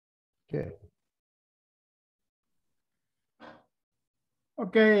Okay.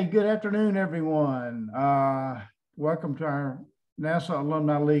 Okay, good afternoon, everyone. Welcome to our NASA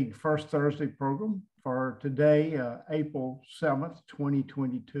Alumni League First Thursday program for today, April 7th,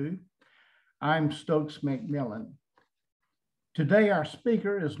 2022. I'm Stokes McMillan. Today, our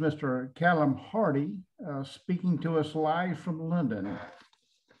speaker is Mr. Callum Hardy, speaking to us live from London.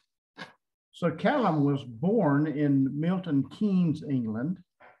 So Callum was born in Milton Keynes, England,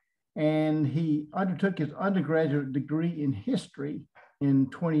 and he undertook his undergraduate degree in history in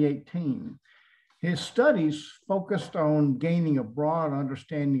 2018. His studies focused on gaining a broad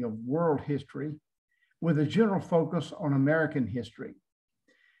understanding of world history with a general focus on American history.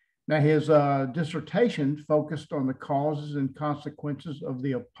 Now, his dissertation focused on the causes and consequences of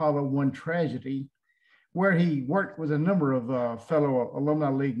the Apollo 1 tragedy, where he worked with a number of fellow Alumni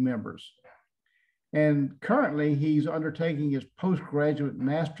League members. And currently, he's undertaking his postgraduate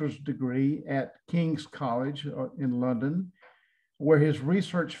master's degree at King's College in London, where his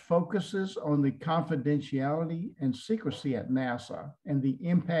research focuses on the confidentiality and secrecy at NASA and the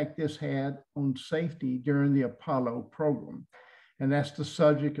impact this had on safety during the Apollo program. And that's the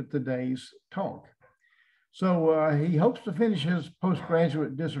subject of today's talk. So he hopes to finish his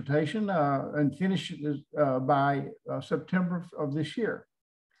postgraduate dissertation and finish it by September of this year.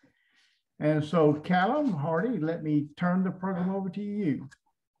 And so, Callum Hardy, let me turn the program over to you.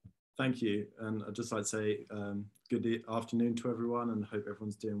 Thank you. And I'd just like to say good afternoon to everyone and hope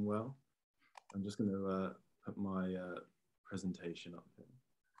everyone's doing well. I'm just going to put my presentation up here.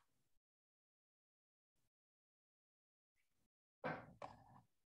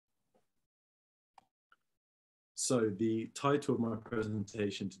 So the title of my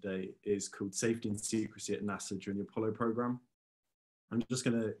presentation today is called Safety and Secrecy at NASA During the Apollo Program. I'm just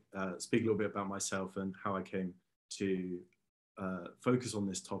going to speak a little bit about myself and how I came to focus on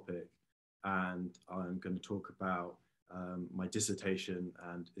this topic. And I'm going to talk about my dissertation,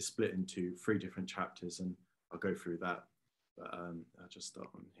 and it's split into 3 different chapters, and I'll go through that. But I'll just start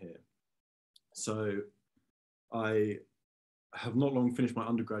on here. So I have not long finished my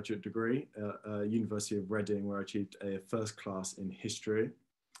undergraduate degree at University of Reading, where I achieved a first class in history.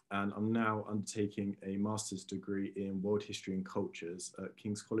 And I'm now undertaking a master's degree in world history and cultures at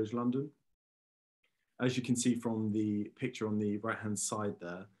King's College London. As you can see from the picture on the right-hand side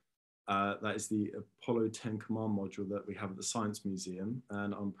there, that is the Apollo 10 command module that we have at the Science Museum.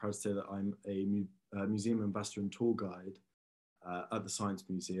 And I'm proud to say that I'm a museum ambassador and tour guide at the Science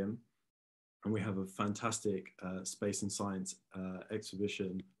Museum. And we have a fantastic space and science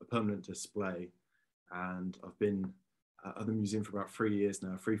exhibition, a permanent display. And I've been at the museum for about 4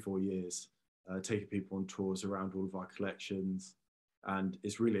 years, taking people on tours around all of our collections. And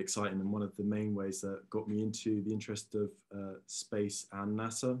it's really exciting, and one of the main ways that got me into the interest of space and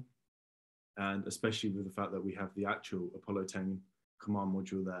NASA, and especially with the fact that we have the actual Apollo 10 command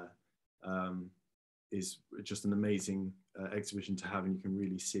module there, is just an amazing exhibition to have, and you can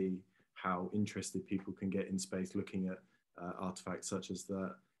really see how interested people can get in space looking at artifacts such as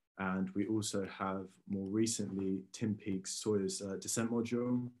that. And we also have more recently Tim Peake's Soyuz descent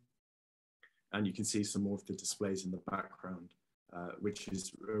module. And you can see some more of the displays in the background, which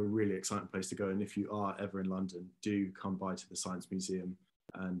is a really exciting place to go. And if you are ever in London, do come by to the Science Museum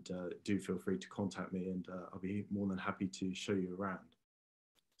and do feel free to contact me, and I'll be more than happy to show you around.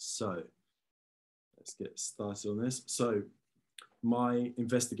 So let's get started on this. So my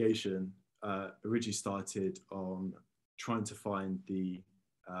investigation originally started on trying to find the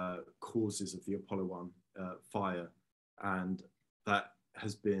causes of the Apollo 1 fire, and that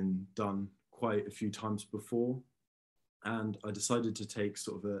has been done quite a few times before. And I decided to take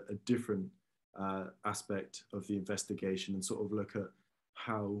sort of a different aspect of the investigation and sort of look at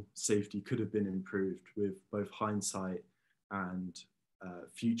how safety could have been improved with both hindsight and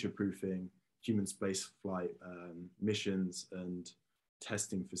future-proofing human spaceflight missions and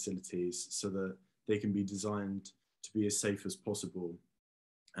testing facilities so that they can be designed to be as safe as possible.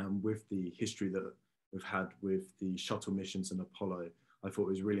 And with the history that we've had with the shuttle missions and Apollo, I thought it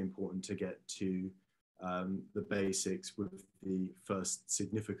was really important to get to the basics with the first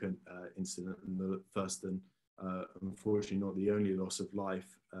significant incident, and the first and unfortunately not the only loss of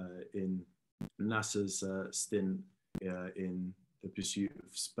life in NASA's stint in the pursuit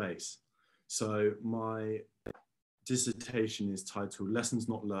of space. So my dissertation is titled Lessons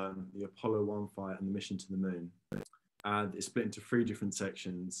Not Learned, the Apollo 1 Fire and the Mission to the Moon. And it's split into 3 different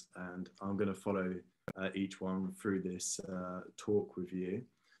sections, and I'm going to follow each one through this talk with you.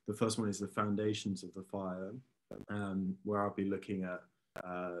 The first one is the foundations of the fire, where I'll be looking at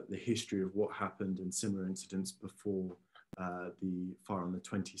the history of what happened and similar incidents before the fire on the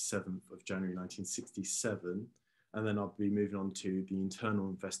 27th of January 1967. And then I'll be moving on to the internal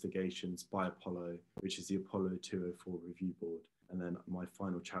investigations by Apollo, which is the Apollo 204 Review Board. And then my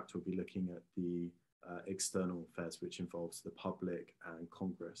final chapter will be looking at the external affairs, which involves the public and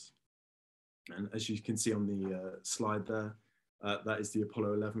Congress. And as you can see on the slide there, that is the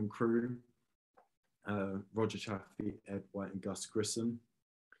Apollo 11 crew, Roger Chaffee, Ed White, and Gus Grissom.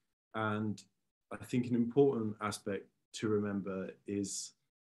 And I think an important aspect to remember is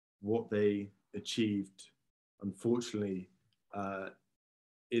what they achieved. Unfortunately,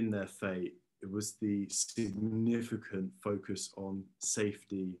 in their fate, it was the significant focus on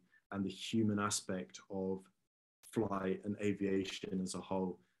safety and the human aspect of flight and aviation as a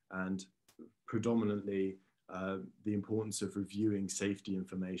whole, and predominantly the importance of reviewing safety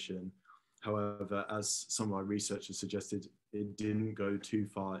information. However, as some of our researchers suggested, it didn't go too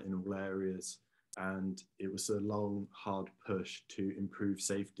far in all areas, and it was a long, hard push to improve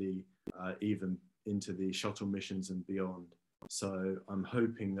safety, even into the shuttle missions and beyond. So I'm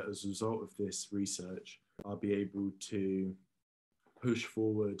hoping that as a result of this research, I'll be able to push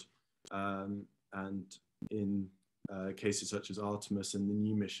forward, and in cases such as Artemis and the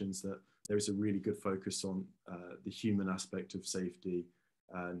new missions, that there is a really good focus on the human aspect of safety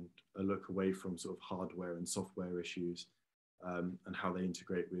and a look away from sort of hardware and software issues, and how they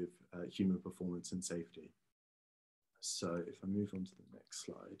integrate with human performance and safety. So if I move on to the next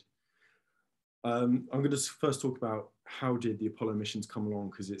slide. I'm going to first talk about how did the Apollo missions come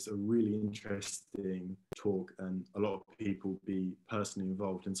along, because it's a really interesting talk and a lot of people be personally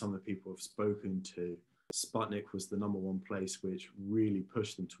involved, and some of the people I've spoken to, Sputnik was the #1 place which really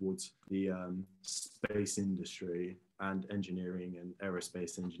pushed them towards the space industry and engineering and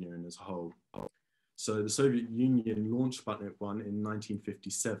aerospace engineering as a whole. So the Soviet Union launched Sputnik 1 in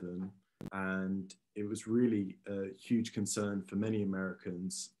 1957, and it was really a huge concern for many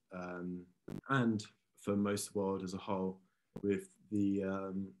Americans, and for most of the world as a whole, with the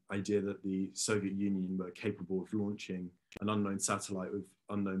idea that the Soviet Union were capable of launching an unknown satellite with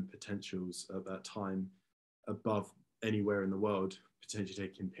unknown potentials at that time above anywhere in the world, potentially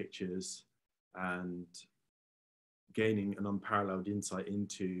taking pictures and gaining an unparalleled insight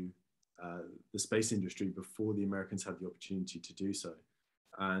into the space industry before the Americans had the opportunity to do so.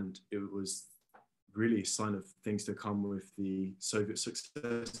 And it was really a sign of things to come with the Soviet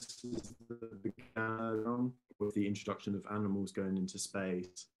successes that began with the introduction of animals going into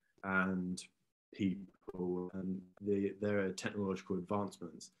space and people and their technological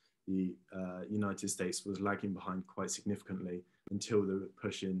advancements. The United States was lagging behind quite significantly until the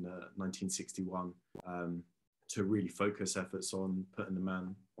push in 1961 to really focus efforts on putting the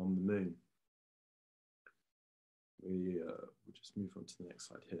man on the moon. We'll just move on to the next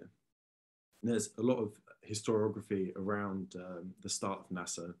slide here. There's a lot of historiography around the start of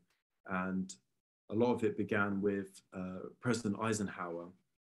NASA, and a lot of it began with President Eisenhower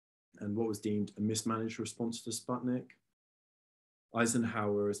and what was deemed a mismanaged response to Sputnik.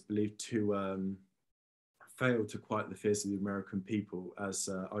 Eisenhower is believed to fail to quiet the fears of the American people, as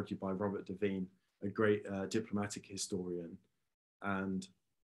argued by Robert Devine, a great diplomatic historian. And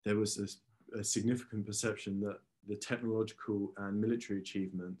there was a significant perception that the technological and military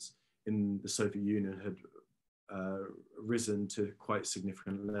achievements in the Soviet Union had risen to quite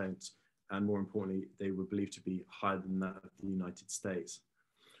significant lengths, and more importantly, they were believed to be higher than that of the United States,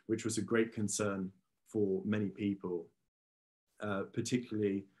 which was a great concern for many people,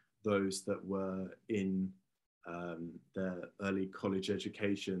 particularly those that were in their early college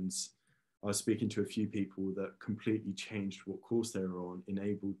educations. I was speaking to a few people that completely changed what course they were on,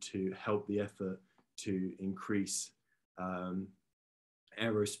 enabled to help the effort to increase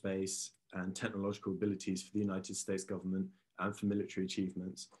aerospace and technological abilities for the United States government and for military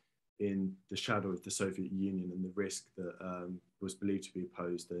achievements in the shadow of the Soviet Union and the risk that was believed to be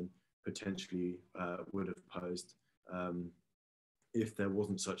posed and potentially would have posed if there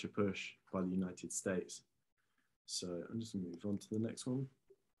wasn't such a push by the United States. So I'm just going to move on to the next one.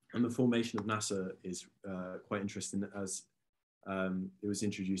 And the formation of NASA is quite interesting, as it was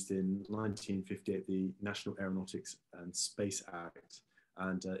introduced in 1958, the National Aeronautics and Space Act,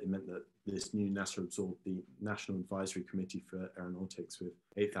 and it meant that this new NASA absorbed the National Advisory Committee for Aeronautics with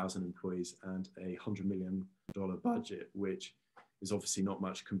 8,000 employees and a $100 million budget, which is obviously not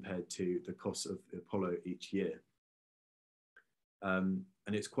much compared to the cost of Apollo each year. And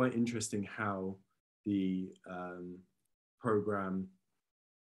it's quite interesting how the program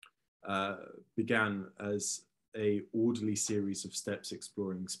began as a orderly series of steps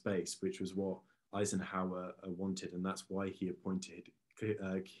exploring space, which was what Eisenhower wanted, and that's why he appointed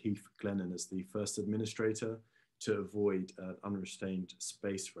Keith Glennon as the first administrator to avoid an unrestrained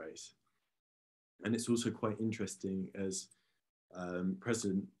space race. And it's also quite interesting as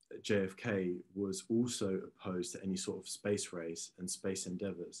President JFK was also opposed to any sort of space race and space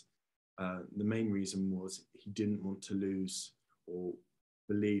endeavors. The main reason was he didn't want to lose or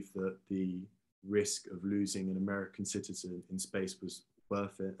believe that the risk of losing an American citizen in space was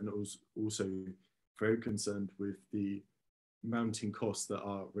worth it, and was also very concerned with the mounting costs that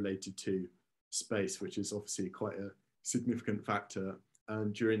are related to space, which is obviously quite a significant factor.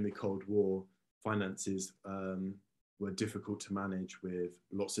 And during the Cold War, finances were difficult to manage, with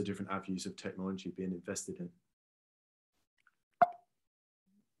lots of different avenues of technology being invested in.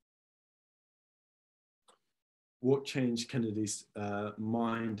 What changed Kennedy's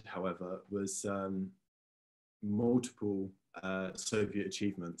mind, however, was multiple Soviet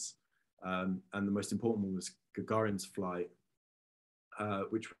achievements. And the most important one was Gagarin's flight,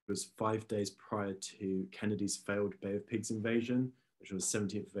 which was 5 days prior to Kennedy's failed Bay of Pigs invasion, which was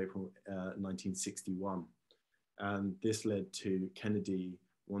 17th of April, 1961. And this led to Kennedy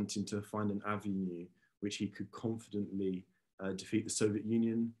wanting to find an avenue which he could confidently defeat the Soviet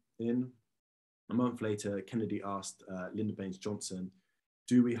Union in. A month later, Kennedy asked Lyndon Baines Johnson,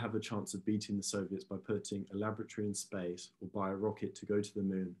 do we have a chance of beating the Soviets by putting a laboratory in space or by a rocket to go to the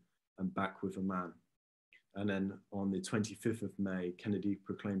moon and back with a man? And then on the 25th of May, Kennedy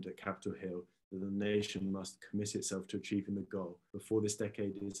proclaimed at Capitol Hill that the nation must commit itself to achieving the goal before this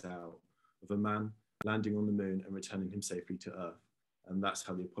decade is out of a man landing on the moon and returning him safely to Earth. And that's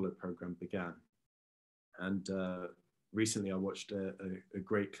how the Apollo program began. And recently I watched a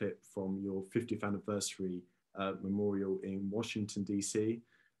great clip from your 50th anniversary memorial in Washington, DC.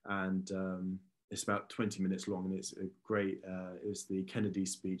 And it's about 20 minutes long, and it's a great, it's the Kennedy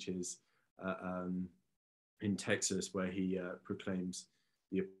speeches in Texas, where he proclaims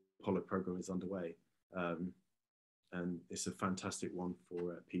the Apollo program is underway. And it's a fantastic one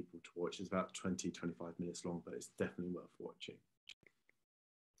for people to watch. It's about 20-25 minutes long, but it's definitely worth watching.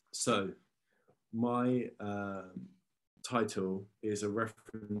 So my title is a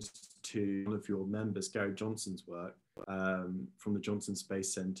reference to one of your members, Gary Johnson's work from the Johnson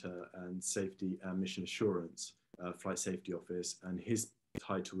Space Center and Safety and Mission Assurance Flight Safety Office. And his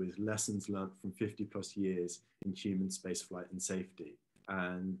title is Lessons Learned from 50 plus years in Human Spaceflight and Safety.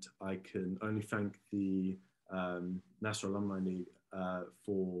 And I can only thank the NASA Alumni League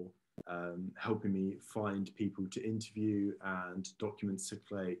for helping me find people to interview and documents to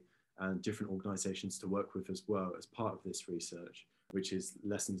collate and different organizations to work with as well as part of this research, which is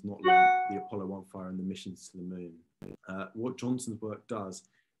Lessons Not Learned, the Apollo 1 fire and the missions to the moon. What Johnson's work does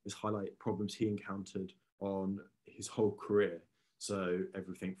is highlight problems he encountered on his whole career. So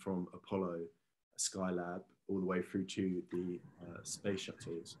everything from Apollo, Skylab, all the way through to the space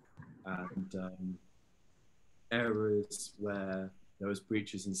shuttles, and areas where there was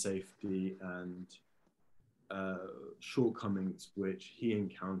breaches in safety and shortcomings which he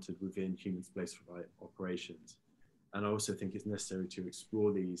encountered within human spaceflight operations. And I also think it's necessary to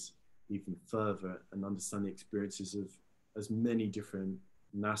explore these even further and understand the experiences of as many different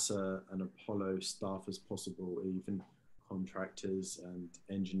NASA and Apollo staff as possible, even contractors and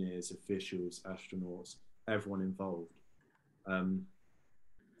engineers, officials, astronauts, everyone involved. And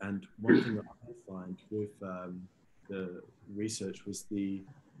one thing that I find with the research was the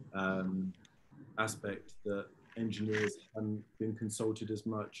aspect that engineers hadn't been consulted as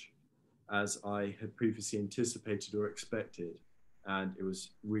much as I had previously anticipated or expected. And it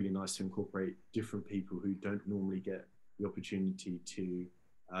was really nice to incorporate different people who don't normally get the opportunity to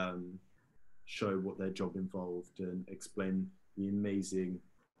show what their job involved and explain the amazing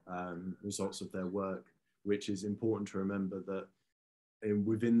results of their work, which is important to remember that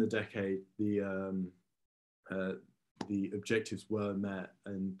within the decade, the objectives were met,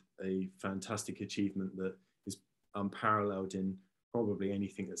 and a fantastic achievement that is unparalleled in probably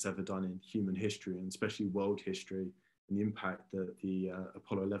anything that's ever done in human history, and especially world history. And the impact that the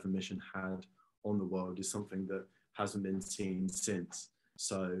Apollo 11 mission had on the world is something that hasn't been seen since.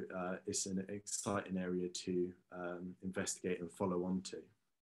 So it's an exciting area to investigate and follow on to.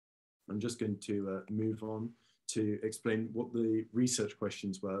 I'm just going to move on to explain what the research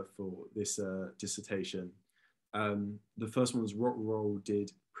questions were for this dissertation. The first one was, what role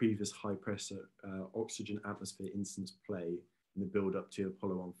did previous high pressure oxygen atmosphere incidents play in the build up to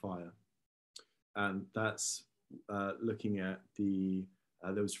Apollo 1 fire? And that's looking at the,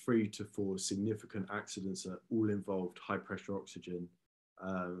 there was 3 to 4 significant accidents that all involved high pressure oxygen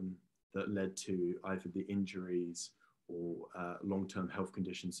that led to either the injuries or long-term health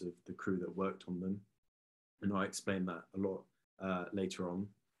conditions of the crew that worked on them. And I explained that a lot later on.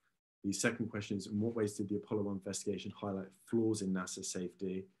 The second question is, in what ways did the Apollo 1 investigation highlight flaws in NASA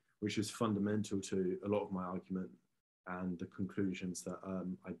safety, which was fundamental to a lot of my argument and the conclusions that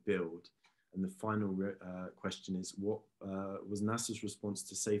I build? And the final question is, what was NASA's response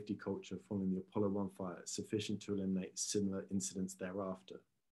to safety culture following the Apollo 1 fire sufficient to eliminate similar incidents thereafter?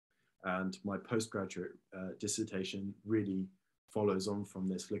 And my postgraduate dissertation really follows on from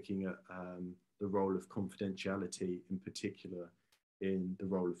this, looking at the role of confidentiality in particular in the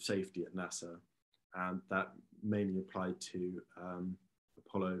role of safety at NASA. And that mainly applied to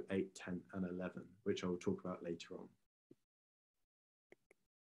Apollo 8, 10, and 11, which I will talk about later on.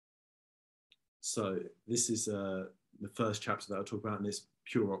 So this is the first chapter that I'll talk about, and it's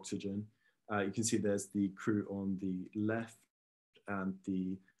pure oxygen. You can see there's the crew on the left and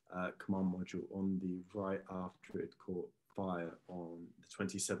the command module on the right after it caught fire on the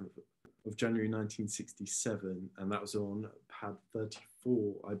 27th of January 1967, and that was on pad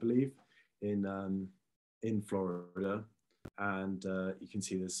 34, I believe, in Florida. And you can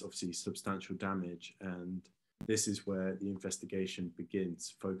see there's obviously substantial damage, and this is where the investigation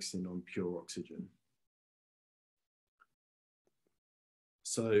begins, focusing on pure oxygen.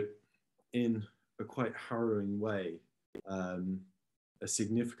 So in a quite harrowing way, a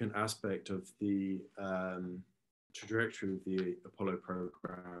significant aspect of the trajectory of the Apollo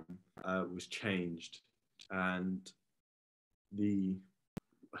program was changed, and the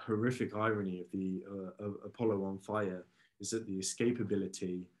horrific irony of the Apollo 1 fire is that the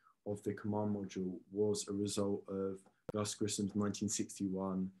escapability of the command module was a result of Gus Grissom's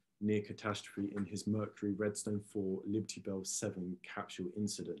 1961 near catastrophe in his Mercury Redstone 4 Liberty Bell 7 capsule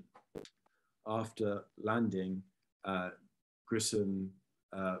incident. After landing, Grissom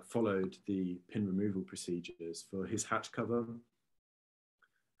followed the pin removal procedures for his hatch cover,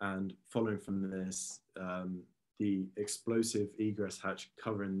 and following from this, the explosive egress hatch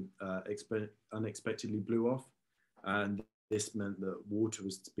covering unexpectedly blew off, and this meant that water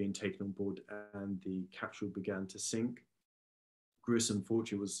was being taken on board and the capsule began to sink. Grissom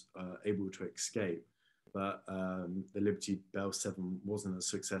fortunately was able to escape, but the Liberty Bell 7 wasn't as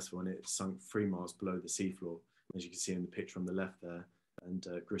successful, and it sunk 3 miles below the seafloor, as you can see in the picture on the left there, and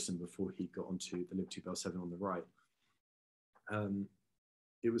Grissom before he got onto the Liberty Bell 7 on the right.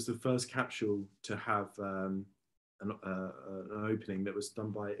 It was the first capsule to have an opening that was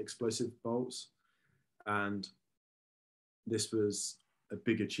done by explosive bolts, and this was a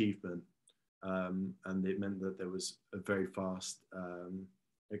big achievement, and it meant that there was a very fast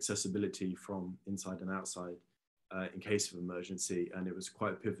accessibility from inside and outside in case of emergency, and it was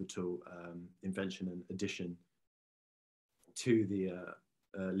quite a pivotal invention and addition to the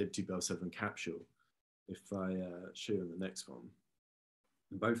Liberty Bell 7 capsule. If I show you on the next one,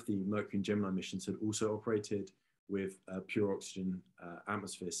 both the Mercury and Gemini missions had also operated with a pure oxygen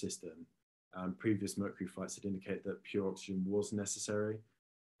atmosphere system. Previous Mercury flights had indicated that pure oxygen was necessary.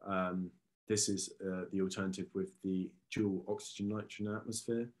 This is the alternative with the dual oxygen-nitrogen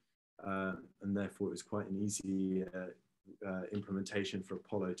atmosphere, and therefore it was quite an easy implementation for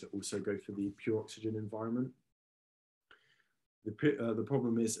Apollo to also go for the pure oxygen environment. The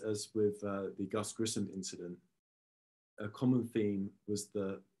problem is, as with the Gus Grissom incident, a common theme was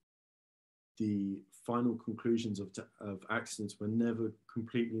that the final conclusions of accidents were never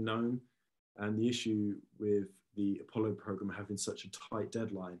completely known. And the issue with the Apollo program having such a tight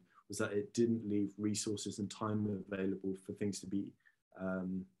deadline was that it didn't leave resources and time available for things to be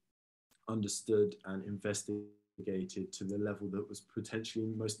understood and investigated to the level that was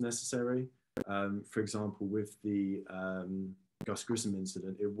potentially most necessary. For example, with the Gus Grissom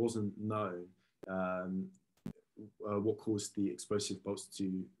incident, it wasn't known what caused the explosive bolts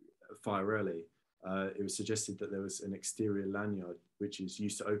to fire early. It was suggested that there was an exterior lanyard which is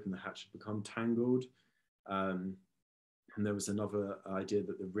used to open the hatch had become tangled. And there was another idea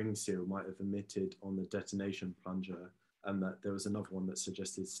that the ring seal might have emitted on the detonation plunger, and that there was another one that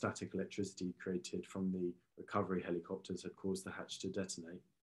suggested static electricity created from the recovery helicopters had caused the hatch to detonate.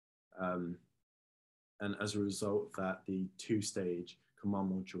 And as a result of that, the 2-stage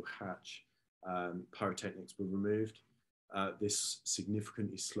command module hatch pyrotechnics were removed. This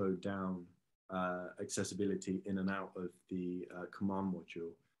significantly slowed down accessibility in and out of the command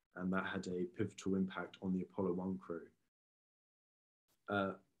module, and that had a pivotal impact on the Apollo 1 crew.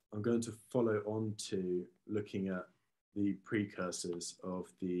 I'm going to follow on to looking at the precursors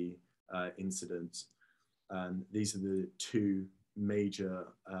of the incident, and these are the 2 major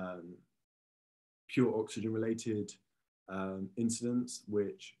pure oxygen related incidents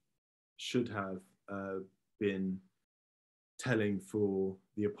which should have been telling for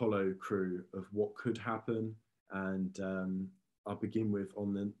the Apollo crew of what could happen, and I'll begin with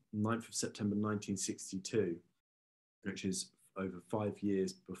on the 9th of September 1962, which is over 5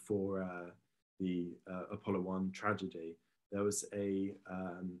 years before the Apollo 1 tragedy. There was a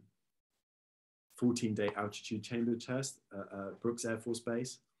 14-day altitude chamber test at Brooks Air Force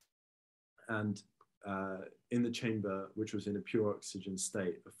Base. And in the chamber, which was in a pure oxygen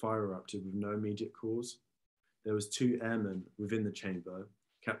state, a fire erupted with no immediate cause. There was 2 airmen within the chamber,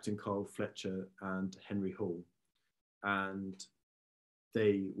 Captain Carl Fletcher and Henry Hall. And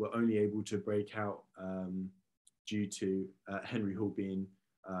they were only able to break out due to Henry Hall being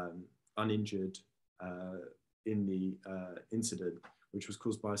uninjured in the incident, which was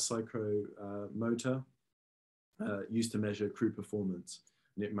caused by a psychromotor used to measure crew performance,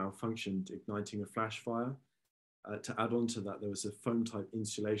 and it malfunctioned, igniting a flash fire. To add on to that, there was a foam type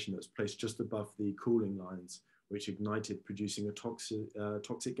insulation that was placed just above the cooling lines, which ignited, producing a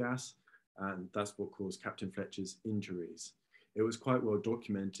toxic gas, and that's what caused Captain Fletcher's injuries. It was quite well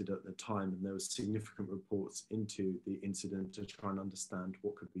documented at the time, and there was significant reports into the incident to try and understand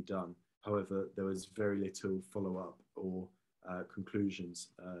what could be done. However, there was very little follow-up or conclusions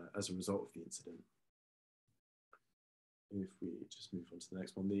as a result of the incident. If we just move on to the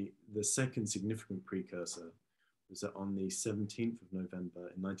next one, the second significant precursor was that on the 17th of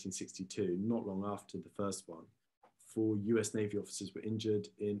November in 1962, not long after the first one, 4 US Navy officers were injured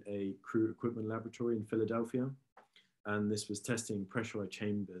in a crew equipment laboratory in Philadelphia. And this was testing pressurized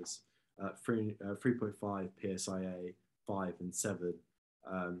chambers at 3.5 PSIA 5 and 7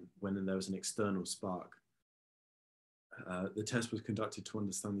 when there was an external spark. The test was conducted to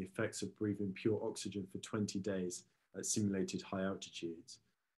understand the effects of breathing pure oxygen for 20 days at simulated high altitudes.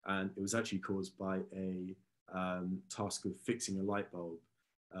 And it was actually caused by a task of fixing a light bulb,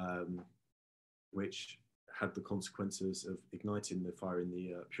 which had the consequences of igniting the fire in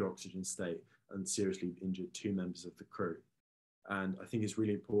the pure oxygen state and seriously injured 2 members of the crew. And I think it's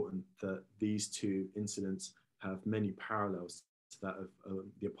really important that these 2 incidents have many parallels to that of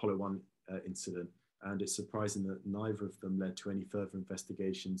the Apollo 1 incident. And it's surprising that neither of them led to any further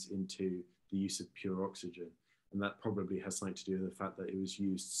investigations into the use of pure oxygen. And that probably has something to do with the fact that it was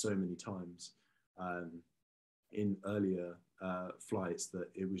used so many times in earlier flights that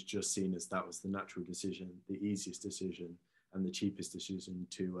it was just seen as that was the natural decision, the easiest decision, and the cheapest decision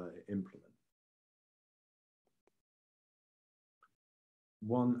to implement.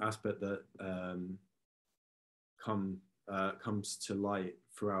 One aspect that comes to light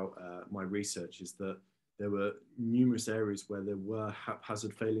throughout my research is that there were numerous areas where there were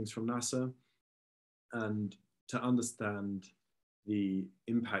haphazard failings from NASA, and to understand the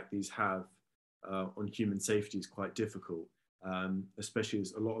impact these have on human safety is quite difficult, especially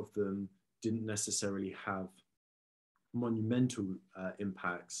as a lot of them didn't necessarily have monumental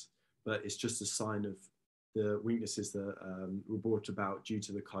impacts, but it's just a sign of the weaknesses that were brought about due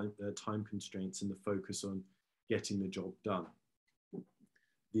to the time constraints and the focus on getting the job done.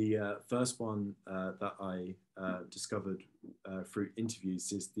 The first one that I discovered through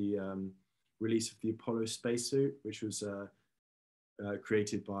interviews is the release of the Apollo spacesuit, which was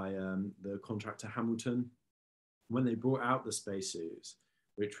created by the contractor Hamilton. When they brought out the spacesuits,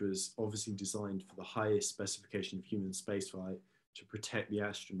 which was obviously designed for the highest specification of human spaceflight to protect the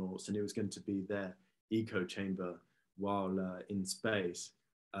astronauts, and it was going to be their eco chamber while in space,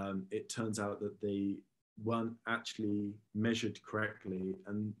 it turns out that they weren't actually measured correctly,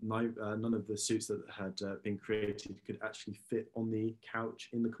 and none of the suits that had been created could actually fit on the couch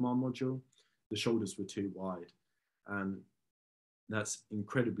in the command module. The shoulders were too wide, and that's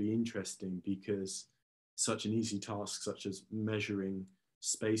incredibly interesting because such an easy task such as measuring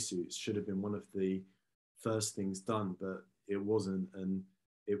spacesuits should have been one of the first things done, but it wasn't, and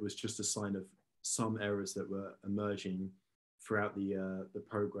it was just a sign of some errors that were emerging throughout the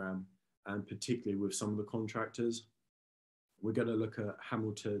program, and particularly with some of the contractors. We're going to look at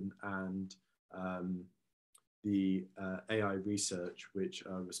Hamilton and the AI research, which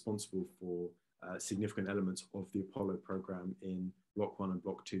are responsible for significant elements of the Apollo program in Block 1 and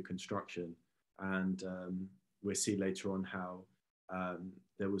Block 2 construction. And we'll see later on how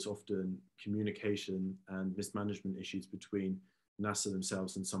there was often communication and mismanagement issues between NASA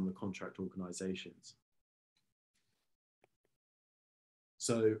themselves and some of the contract organizations.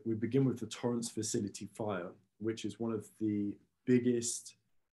 So we begin with the Torrance facility fire, which is one of the biggest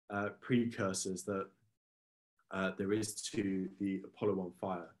precursors that there is to the Apollo 1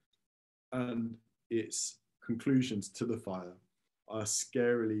 fire. And its conclusions to the fire are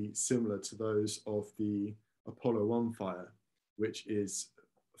scarily similar to those of the Apollo 1 fire, which is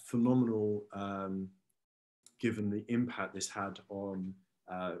phenomenal given the impact this had on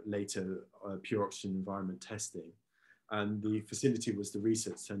later pure oxygen environment testing. And the facility was the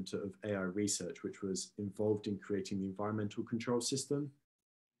research center of AI research, which was involved in creating the environmental control system.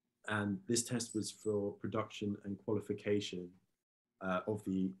 And this test was for production and qualification of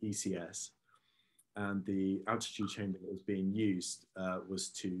the ECS. And the altitude chamber that was being used was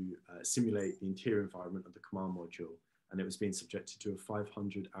to simulate the interior environment of the command module. And it was being subjected to a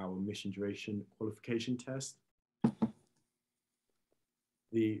 500-hour mission duration qualification test.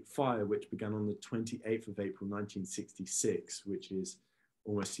 The fire, which began on the 28th of April, 1966, which is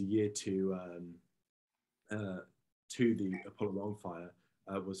almost a year to the Apollo 1 fire,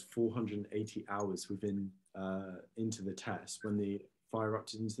 was 480 hours into the test when the fire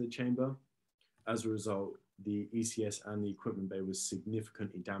erupted into the chamber. As a result, the ECS and the equipment bay was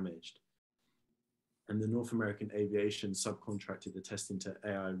significantly damaged. And the North American Aviation subcontracted the testing to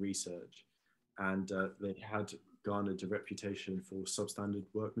AI research, and they had garnered a reputation for substandard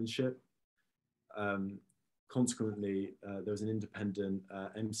workmanship. Consequently, there was an independent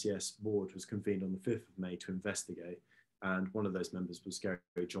MCS board was convened on the 5th of May to investigate, and one of those members was Gary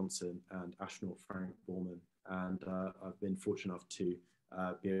Johnson and astronaut Frank Borman. And I've been fortunate enough to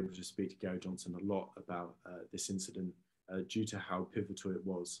be able to speak to Gary Johnson a lot about this incident due to how pivotal it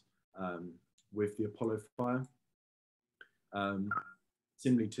was with the Apollo fire.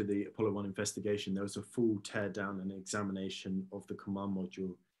 Similarly to the Apollo 1 investigation, there was a full teardown and examination of the command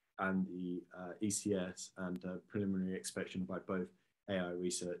module and the ECS and preliminary inspection by both AI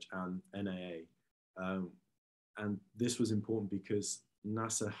Research and NAA. And this was important because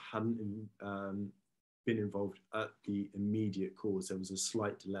NASA hadn't been involved at the immediate cause. There was a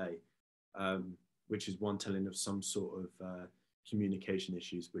slight delay, which is one telling of some sort of communication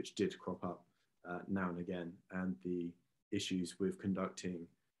issues which did crop up now and again, and the issues with conducting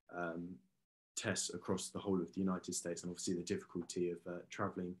tests across the whole of the United States, and obviously the difficulty of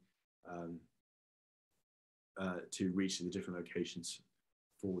traveling to reach the different locations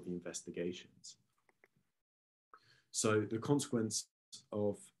for the investigations. So the consequence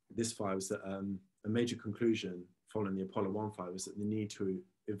of this fire was that a major conclusion following the Apollo 1 fire was that the need to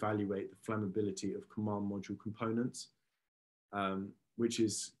evaluate the flammability of command module components, which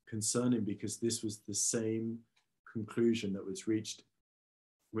is concerning because this was the same conclusion that was reached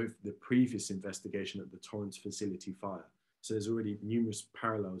with the previous investigation of the Torrance facility fire. So there's already numerous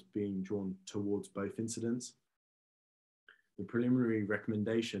parallels being drawn towards both incidents. The preliminary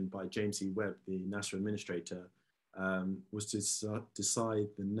recommendation by James E. Webb, the NASA administrator, was to decide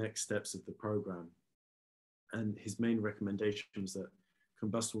the next steps of the program. And his main recommendation was that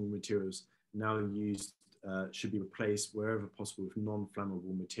combustible materials now used should be replaced wherever possible with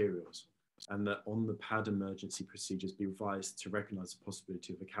non-flammable materials, and that on-the-pad emergency procedures be revised to recognize the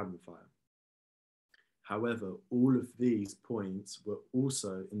possibility of a cabin fire. However, all of these points were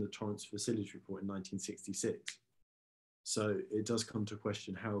also in the Torrance Facility Report in 1966. So it does come to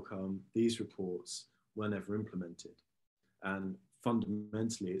question how come these reports were never implemented. And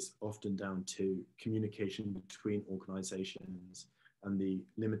fundamentally, it's often down to communication between organizations and the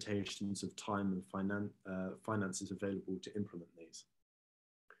limitations of time and finances available to implement these.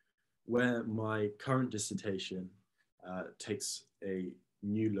 Where my current dissertation takes a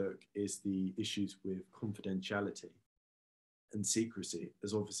new look is the issues with confidentiality and secrecy,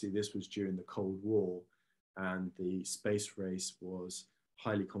 as obviously this was during the Cold War and the space race was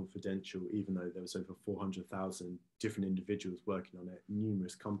highly confidential, even though there was over 400,000 different individuals working on it,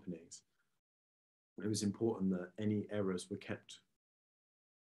 numerous companies. It was important that any errors were kept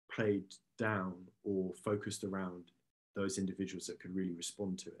played down or focused around those individuals that could really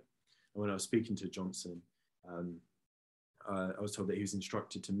respond to it. And when I was speaking to Johnson, I was told that he was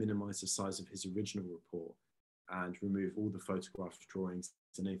instructed to minimize the size of his original report and remove all the photographs, drawings,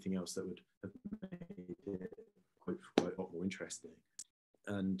 and anything else that would have made it quite a lot more interesting.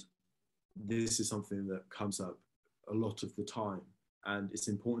 And this is something that comes up a lot of the time. And it's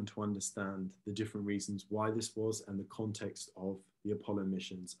important to understand the different reasons why this was and the context of the Apollo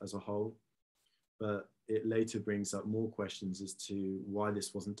missions as a whole. But it later brings up more questions as to why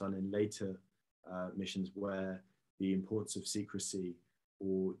this wasn't done in later missions where the importance of secrecy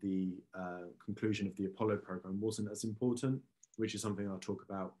or the conclusion of the Apollo program wasn't as important, which is something I'll talk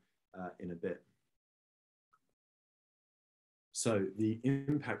about in a bit. So the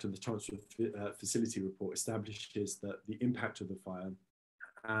impact of the Torrance Facility Report establishes that the impact of the fire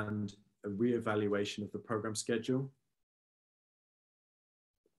and a re-evaluation of the program schedule.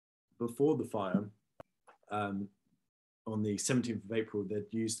 Before the fire, on the 17th of April, they'd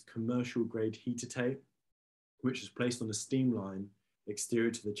used commercial grade heater tape, which was placed on a steam line exterior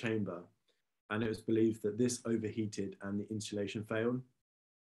to the chamber. And it was believed that this overheated and the insulation failed.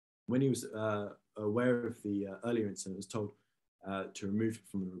 When he was aware of the earlier incident, was told to remove it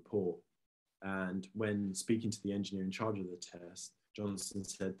from the report. And when speaking to the engineer in charge of the test, Johnson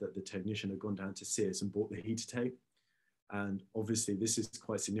said that the technician had gone down to Sears and bought the heater tape. And obviously this is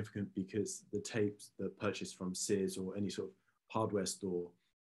quite significant because the tapes that are purchased from Sears or any sort of hardware store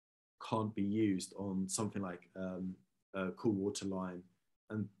can't be used on something like a cool water line.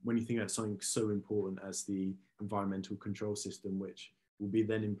 And when you think of something so important as the environmental control system, which will be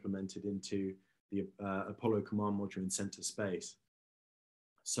then implemented into the Apollo command module and sent to space.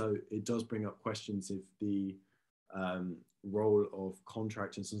 So it does bring up questions if the role of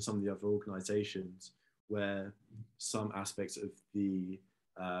contractors and some of the other organizations where some aspects of the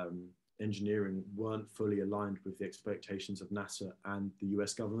engineering weren't fully aligned with the expectations of NASA and the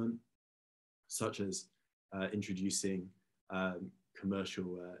US government, such as introducing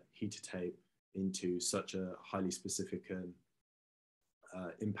commercial heater tape into such a highly specific and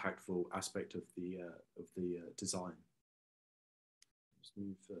impactful aspect of the design. Let's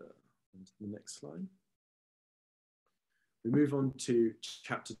move on to the next slide. We move on to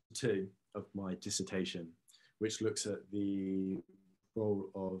chapter 2 of my dissertation, which looks at the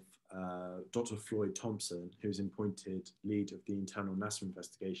role of Dr. Floyd Thompson, who's appointed lead of the internal NASA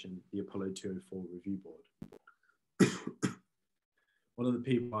investigation, the Apollo 204 Review Board. One of the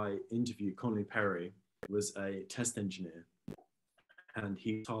people I interviewed, Conley Perry, was a test engineer, and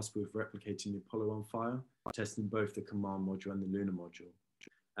he was tasked with replicating the Apollo 1 fire, testing both the command module and the lunar module.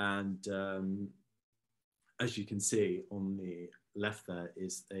 And as you can see on the left there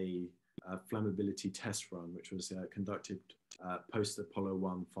is a flammability test run, which was conducted post Apollo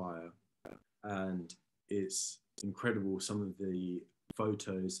 1 fire. And it's incredible some of the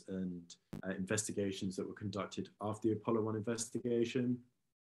photos and investigations that were conducted after the Apollo 1 investigation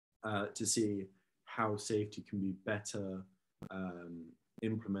to see how safety can be better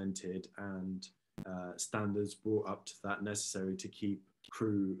implemented and standards brought up to that necessary to keep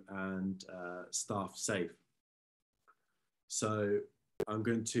crew and staff safe. So I'm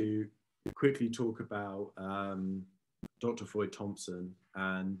going to quickly talk about Dr. Floyd Thompson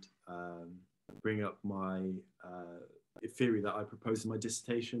and bring up my theory that I proposed in my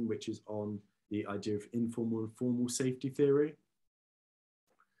dissertation, which is on the idea of informal and formal safety theory,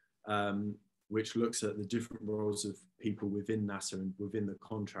 which looks at the different roles of people within NASA and within the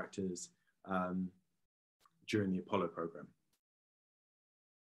contractors during the Apollo program.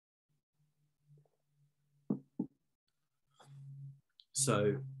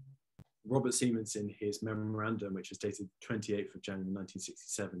 So Robert Siemens, in his memorandum, which was dated 28th of January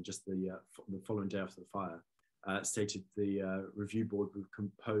 1967, just the following day after the fire, stated the review board would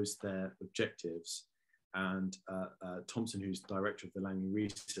compose their objectives, and Thompson, who's director of the Langley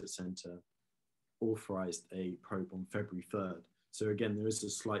Research Centre, authorised a probe on February 3rd. So again, there is a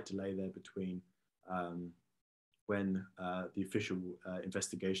slight delay there between when the official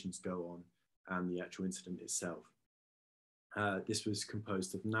investigations go on and the actual incident itself. This was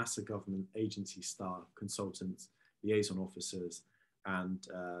composed of NASA government agency staff, consultants, liaison officers, and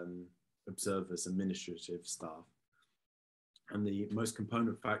observers, administrative staff. And the most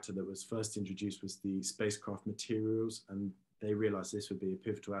component factor that was first introduced was the spacecraft materials, and they realized this would be a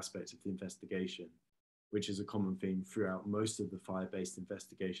pivotal aspect of the investigation, which is a common theme throughout most of the fire-based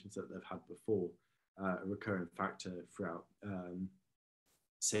investigations that they've had before, a recurring factor throughout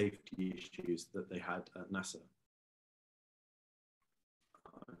safety issues that they had at NASA.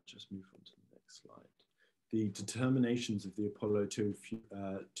 Just move on to the next slide. The determinations of the Apollo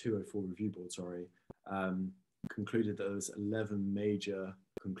 204 Review Board, concluded that there was 11 major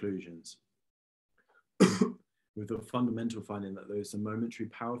conclusions, with the fundamental finding that there was a momentary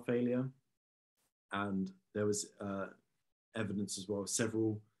power failure, and there was evidence as well of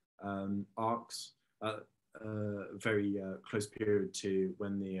several arcs, very close period to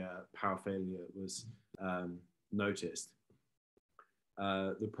when the power failure was noticed.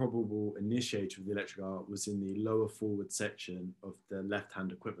 The probable initiator of the electric arc was in the lower forward section of the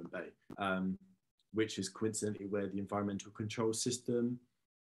left-hand equipment bay, which is coincidentally where the environmental control system,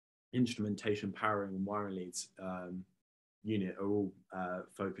 instrumentation, powering, and wiring leads unit are all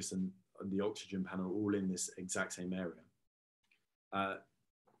focused, and the oxygen panel all in this exact same area.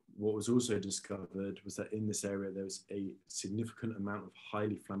 What was also discovered was that in this area there was a significant amount of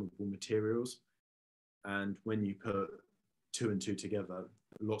highly flammable materials, and when you put 2 and 2 together,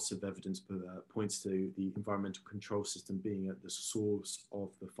 lots of evidence points to the environmental control system being at the source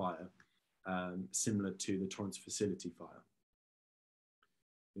of the fire, similar to the Torrance facility fire.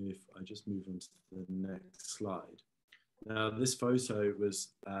 If I just move on to the next slide. Now, this photo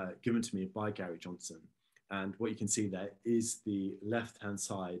was given to me by Gary Johnson, and what you can see there is the left-hand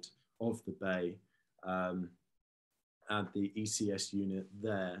side of the bay, and the ECS unit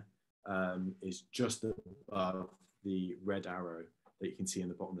there is just above the red arrow that you can see in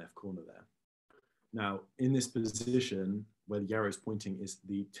the bottom left corner there. Now, in this position, where the arrow is pointing, is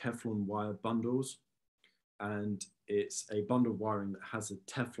the Teflon wire bundles, and it's a bundle of wiring that has a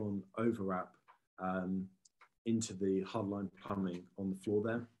Teflon overwrap into the hardline plumbing on the floor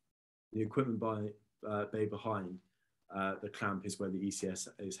there. The equipment bay behind the clamp is where the ECS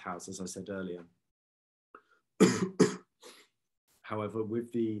is housed, as I said earlier. However,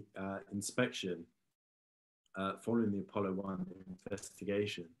 with the inspection following the Apollo 1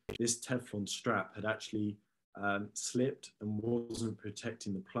 investigation, this Teflon strap had actually slipped and wasn't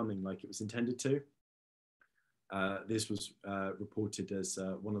protecting the plumbing like it was intended to. This was reported as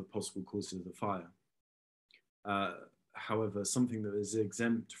one of the possible causes of the fire. However, something that was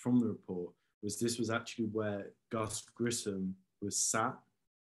exempt from the report was this was actually where Gus Grissom was sat,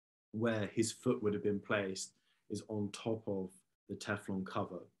 where his foot would have been placed is on top of the Teflon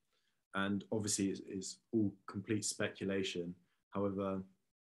cover. And obviously it's all complete speculation. However,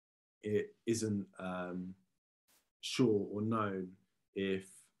 it isn't sure or known if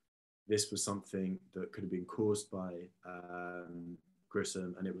this was something that could have been caused by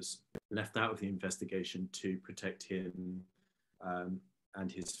Grissom, and it was left out of the investigation to protect him and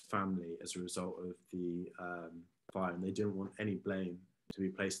his family as a result of the fire. And they didn't want any blame to be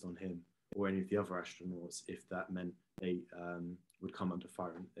placed on him or any of the other astronauts if that meant they would come under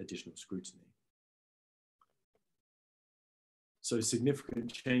fire and additional scrutiny. So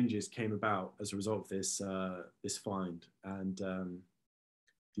significant changes came about as a result of this, this find, and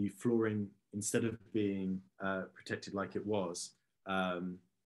the flooring, instead of being protected like it was,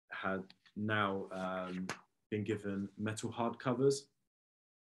 had now been given metal hard covers.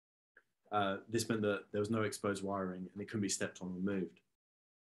 This meant that there was no exposed wiring and it couldn't be stepped on or moved.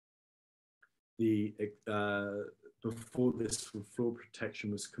 Before this, floor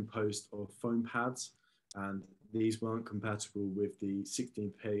protection was composed of foam pads, and these weren't compatible with the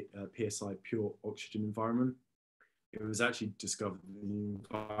 16 psi pure oxygen environment. It was actually discovered that the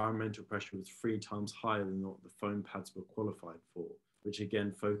environmental pressure was 3 times higher than what the foam pads were qualified for, which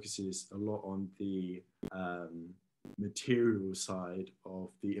again focuses a lot on the material side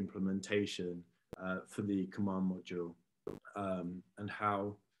of the implementation for the command module, and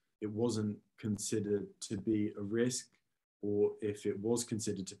how it wasn't considered to be a risk, or if it was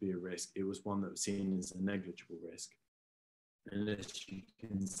considered to be a risk, it was one that was seen as a negligible risk. And as you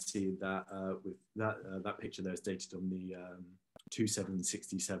can see that with that picture there is dated on the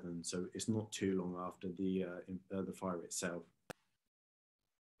 2767, so it's not too long after the fire itself.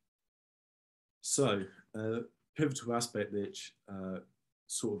 So pivotal aspect which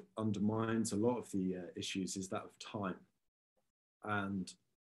sort of undermines a lot of the issues is that of time. And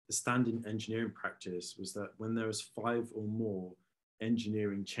the standing engineering practice was that when there was 5 or more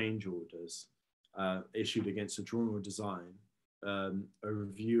engineering change orders issued against a drawing or design, a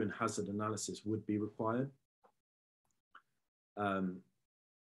review and hazard analysis would be required.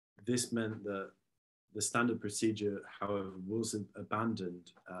 This meant that the standard procedure, however, was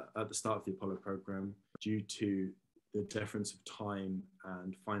abandoned at the start of the Apollo program due to the difference of time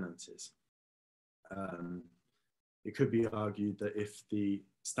and finances. It could be argued that if the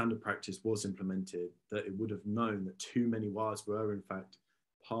standard practice was implemented, that it would have known that too many wires were in fact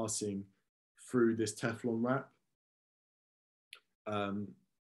passing through this Teflon wrap,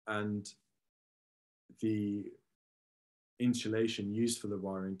 and the insulation used for the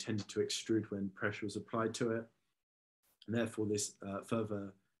wiring tended to extrude when pressure was applied to it, and therefore this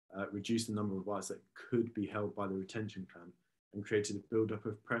further reduced the number of wires that could be held by the retention clamp and created a buildup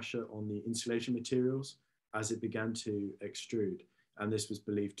of pressure on the insulation materials as it began to extrude, and this was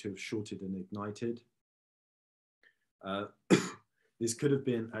believed to have shorted and ignited. This could have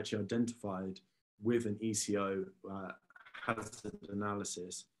been actually identified with an ECO hazard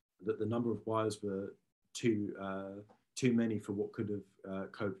analysis, that the number of wires were too many for what could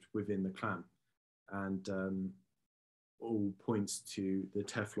have coped within the clamp, and all points to the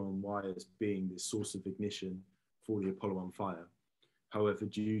Teflon wires being the source of ignition for the Apollo 1 fire. However,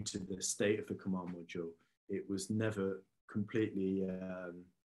 due to the state of the command module, it was never completely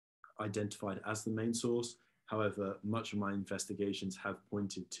identified as the main source. However, much of my investigations have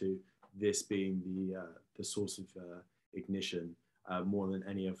pointed to this being the source of ignition more than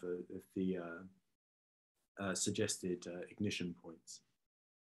any of the suggested ignition points.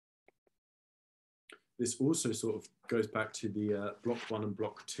 This also sort of goes back to the Block 1 and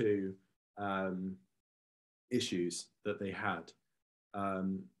Block 2 issues that they had.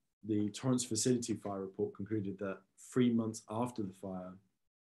 The Torrance Facility fire report concluded that 3 months after the fire,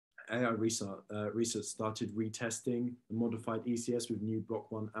 AI research started retesting the modified ECS with new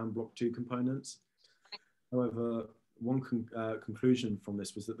Block 1 and Block 2 components. However, one conclusion from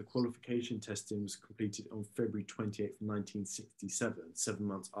this was that the qualification testing was completed on February 28th, 1967, 7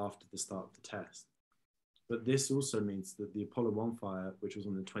 months after the start of the test. But this also means that the Apollo 1 fire, which was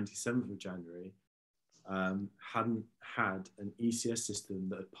on the 27th of January, hadn't had an ECS system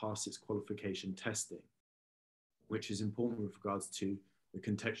that had passed its qualification testing, which is important with regards to the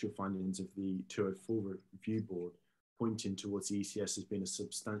contextual findings of the 204 review board, pointing towards the ECS as being a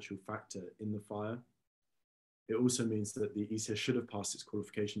substantial factor in the fire. It also means that the ECS should have passed its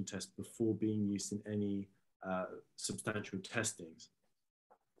qualification test before being used in any substantial testings,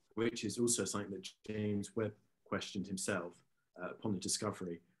 which is also something that James Webb questioned himself upon the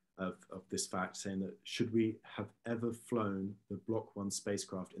discovery of this fact, saying that should we have ever flown the Block 1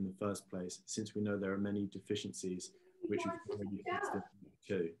 spacecraft in the first place, since we know there are many deficiencies which we've already fixed in Block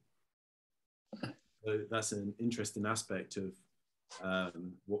 2. So that's an interesting aspect of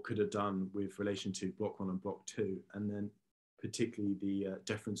what could have done with relation to Block 1 and Block 2, and then particularly the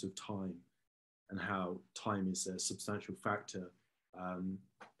deference of time and how time is a substantial factor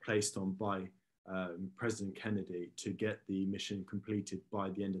placed on by President Kennedy to get the mission completed by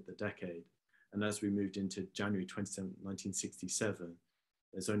the end of the decade. And as we moved into January 27, 1967,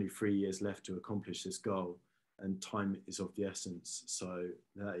 there's only 3 years left to accomplish this goal, and time is of the essence. So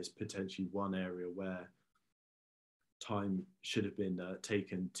that is potentially one area where time should have been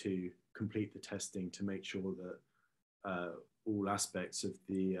taken to complete the testing to make sure that all aspects of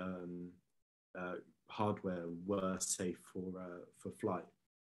the hardware were safe for flight.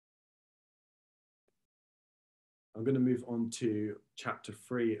 I'm going to move on to chapter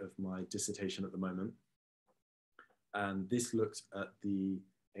 3 of my dissertation at the moment. And this looks at the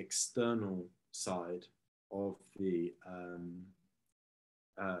external side of the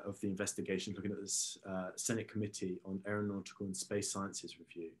investigation, looking at this Senate Committee on Aeronautical and Space Sciences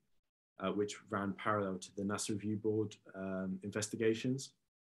review, which ran parallel to the NASA Review Board investigations.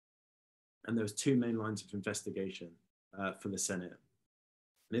 And there was 2 main lines of investigation for the Senate.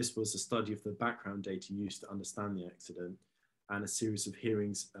 This was a study of the background data used to understand the accident, and a series of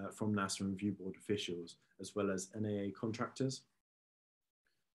hearings from NASA and Review Board officials, as well as NAA contractors.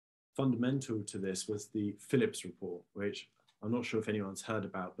 Fundamental to this was the Phillips report, which I'm not sure if anyone's heard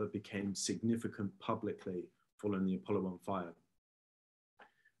about, but became significant publicly following the Apollo 1 fire.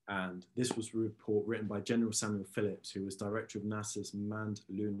 And this was a report written by General Samuel Phillips, who was director of NASA's manned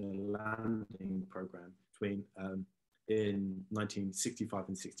lunar landing program between in 1965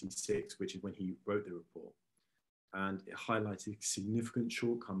 and 66, which is when he wrote the report. And it highlighted significant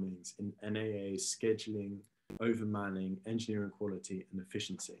shortcomings in NAA's scheduling, overmanning, engineering quality, and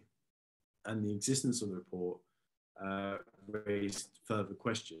efficiency. And the existence of the report raised further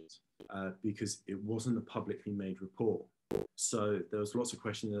questions because it wasn't a publicly made report. So there was lots of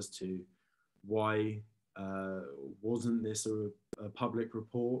questions as to why wasn't this a public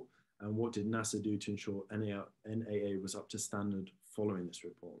report, and what did NASA do to ensure NAA was up to standard following this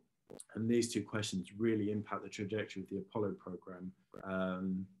report? And these 2 questions really impact the trajectory of the Apollo program,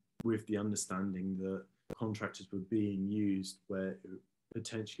 with the understanding that contractors were being used where it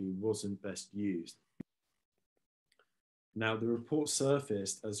potentially wasn't best used. Now, the report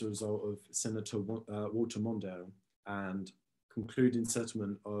surfaced as a result of Senator Walter Mondale and concluding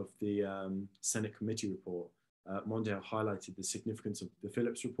settlement of the Senate committee report. Mondale highlighted the significance of the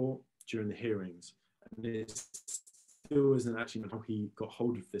Phillips report during the hearings. And it still isn't actually how he got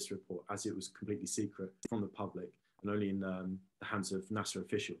hold of this report, as it was completely secret from the public and only in the hands of NASA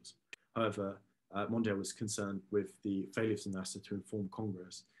officials. However, Mondale was concerned with the failures of NASA to inform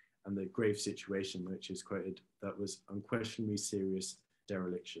Congress and the grave situation, which is quoted, that was unquestionably serious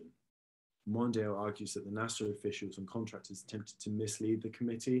dereliction. Mondale argues that the NASA officials and contractors attempted to mislead the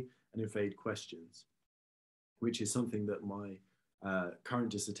committee and evade questions, which is something that my current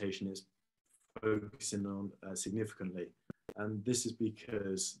dissertation is focusing on significantly. And this is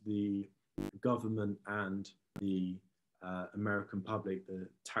because the government and the American public, the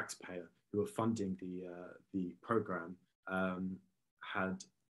taxpayer who are funding the program, had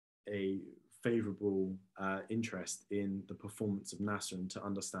a favorable interest in the performance of NASA and to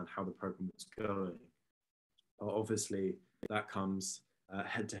understand how the program was going. Obviously, that comes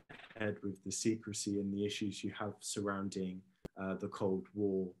head to head with the secrecy and the issues you have surrounding the Cold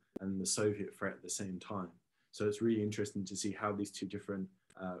War and the Soviet threat at the same time. So it's really interesting to see how these 2 different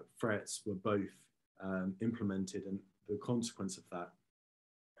threats were both implemented and the consequence of that.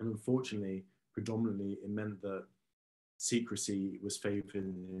 And unfortunately, predominantly, it meant that secrecy was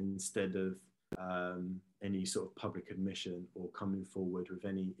favored instead of any sort of public admission or coming forward with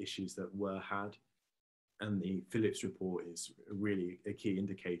any issues that were had. And the Phillips report is really a key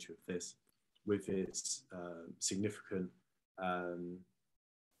indicator of this, with its significant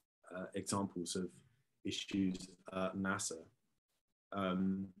examples of issues at NASA.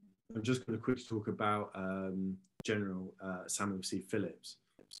 I'm just going to quickly talk about General Samuel C. Phillips.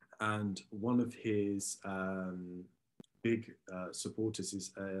 And one of his big supporters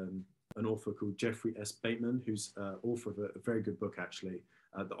is an author called Jeffrey S. Bateman, who's author of a very good book, actually,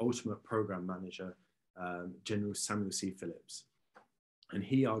 The Ultimate Program Manager, General Samuel C. Phillips. And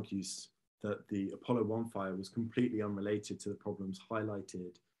he argues that the Apollo 1 fire was completely unrelated to the problems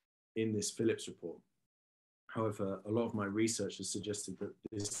highlighted in this Phillips report. However, a lot of my research has suggested that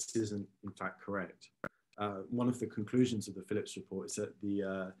this isn't in fact correct. One of the conclusions of the Phillips report is that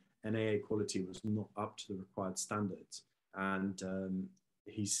the NAA quality was not up to the required standards. And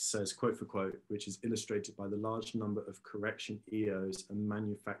he says, quote for quote, which is illustrated by the large number of correction EOs and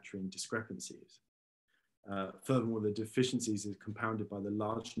manufacturing discrepancies. Furthermore, the deficiencies is compounded by the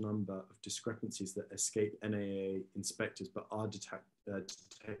large number of discrepancies that escape NAA inspectors but are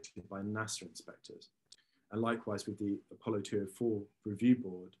detected by NASA inspectors. And likewise with the Apollo 204 review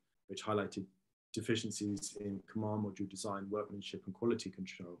board, which highlighted deficiencies in command module design, workmanship and quality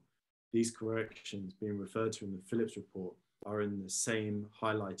control. These corrections being referred to in the Phillips report are in the same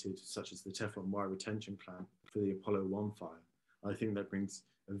highlighted, such as the Teflon wire retention clamp for the Apollo 1 fire. I think that brings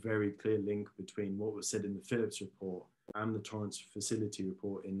a very clear link between what was said in the Phillips report and the Torrance Facility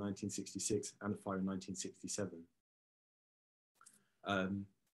report in 1966 and the fire in 1967.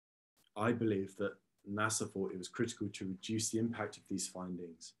 I believe that NASA thought it was critical to reduce the impact of these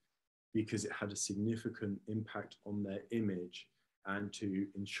findings because it had a significant impact on their image and to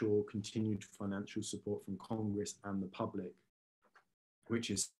ensure continued financial support from Congress and the public, which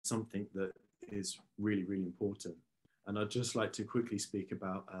is something that is really, really important. And I'd just like to quickly speak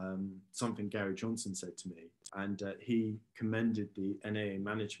about something Gary Johnson said to me. And he commended the NAA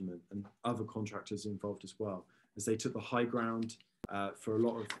management and other contractors involved as well, as they took the high ground for a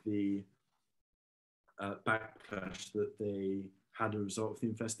lot of the backlash that they had as a result of the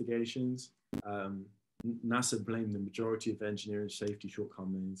investigations. NASA blamed the majority of engineering safety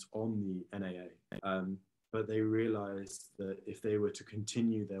shortcomings on the NAA, but they realized that if they were to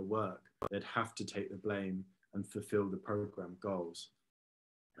continue their work, they'd have to take the blame and fulfill the program goals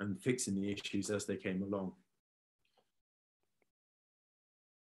and fixing the issues as they came along.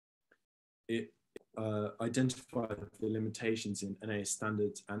 It identified the limitations in NAA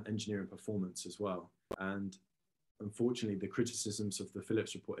standards and engineering performance as well. And unfortunately, the criticisms of the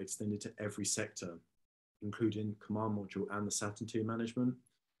Phillips report extended to every sector, including command module and the Saturn II management,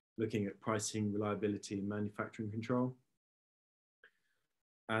 looking at pricing, reliability, and manufacturing control.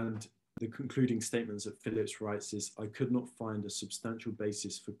 And the concluding statements that Phillips writes is, I could not find a substantial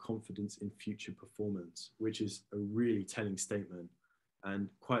basis for confidence in future performance, which is a really telling statement and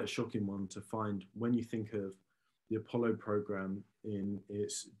quite a shocking one to find when you think of the Apollo program in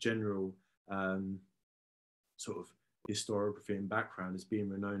its general sort of historiography and background as being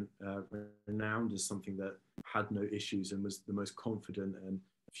renowned as something that had no issues and was the most confident and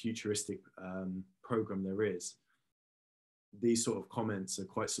futuristic program there is. These sort of comments are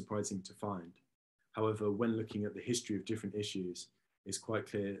quite surprising to find. However, when looking at the history of different issues, it's quite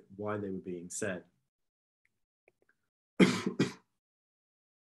clear why they were being said.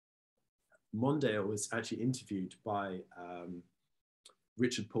 Mondale was actually interviewed by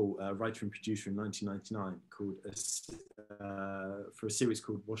Richard Paul, a writer and producer in 1999, for a series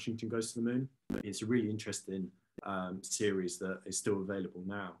called Washington Goes to the Moon. It's a really interesting series that is still available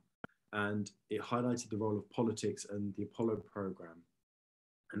now. And it highlighted the role of politics and the Apollo program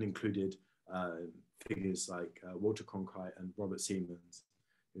and included figures like Walter Cronkite and Robert Siemens,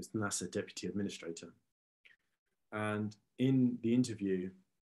 who was NASA Deputy Administrator. And in the interview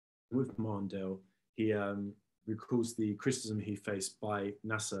with Mondale, he recalls the criticism he faced by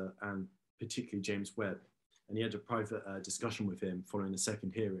NASA and particularly James Webb. And he had a private discussion with him following a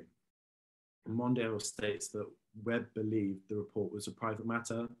second hearing. And Mondale states that Webb believed the report was a private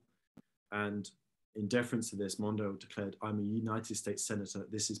matter. And in deference to this, Mondale declared, I'm a United States Senator,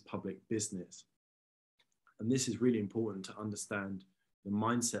 this is public business. And this is really important to understand the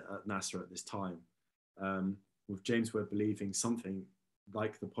mindset at NASA at this time, with James Webb believing something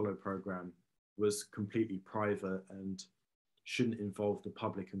like the Apollo program was completely private and shouldn't involve the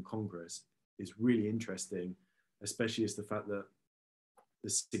public and Congress is really interesting, especially as the fact that the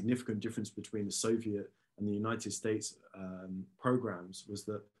significant difference between the Soviet and the United States programs was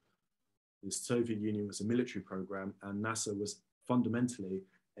that the Soviet Union was a military program and NASA was fundamentally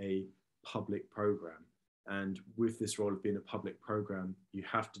a public program. And with this role of being a public program, you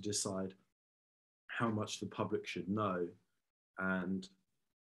have to decide how much the public should know. And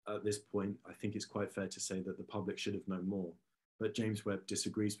at this point, I think it's quite fair to say that the public should have known more. But James Webb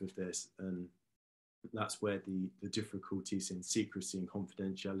disagrees with this, and that's where the difficulties in secrecy and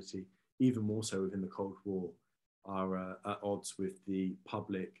confidentiality, even more so within the Cold War, are at odds with the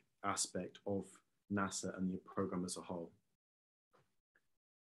public aspect of NASA and the program as a whole.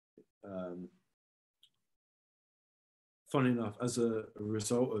 Funny enough, as a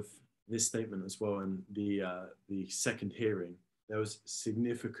result of this statement as well, and the second hearing, there was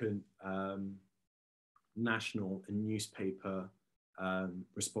significant national and newspaper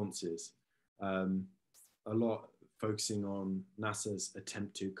responses, a lot focusing on NASA's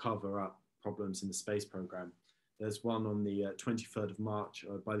attempt to cover up problems in the space program. There's one on the 23rd of March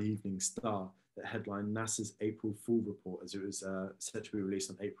by the Evening Star that headlined NASA's April Fool report, as it was set to be released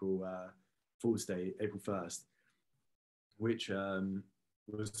on April Fool's Day, April 1st, which went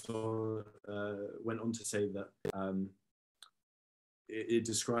on to say that it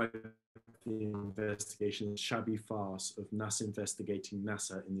described the investigation as shabby farce of NASA investigating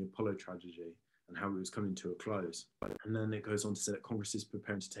NASA in the Apollo tragedy and how it was coming to a close. And then it goes on to say that Congress is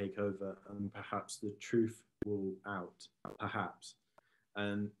preparing to take over and perhaps the truth will out, perhaps.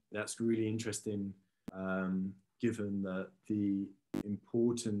 And that's really interesting, given that the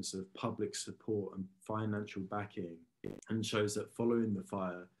importance of public support and financial backing, and shows that following the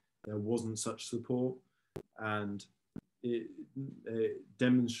fire, there wasn't such support. And it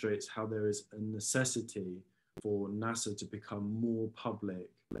demonstrates how there is a necessity for NASA to become more public,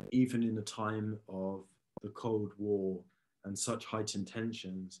 even in a time of the Cold War and such heightened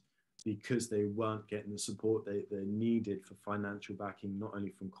tensions, because they weren't getting the support they needed for financial backing, not only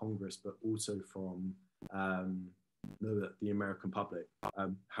from Congress, but also from the American public.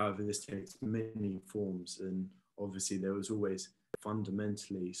 However, this takes many forms, and obviously there was always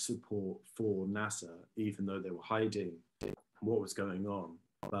fundamentally support for NASA, even though they were hiding what was going on.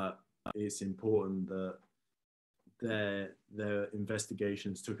 But it's important that their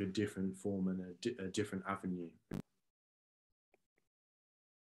investigations took a different form and a different avenue.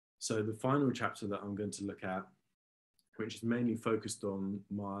 So the final chapter that I'm going to look at, which is mainly focused on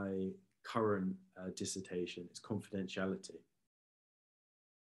my current dissertation, is confidentiality.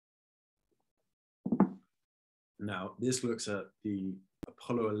 Now, this looks at the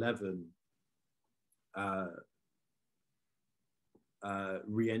Apollo 11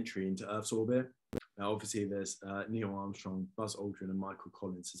 re-entry into Earth's orbit. Now, obviously, there's Neil Armstrong, Buzz Aldrin, and Michael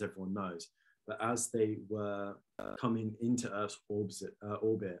Collins, as everyone knows. But as they were coming into Earth's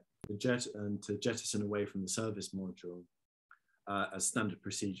orbit, to jettison away from the service module, as standard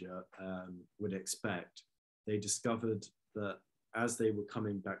procedure would expect, they discovered that as they were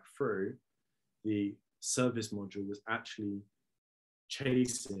coming back through, the service module was actually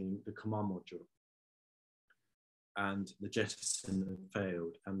chasing the command module, and the jettison had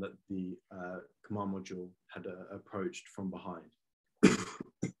failed, and that the command module had approached from behind.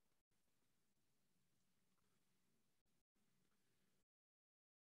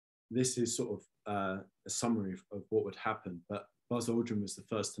 This is sort of a summary of what would happen, but Buzz Aldrin was the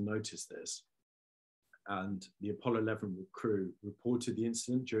first to notice this, and the Apollo 11 crew reported the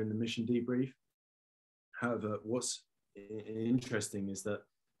incident during the mission debrief. However, what's interesting is that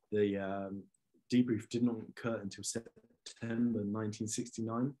the debrief did not occur until September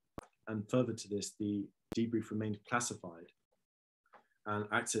 1969, and further to this, the debrief remained classified, and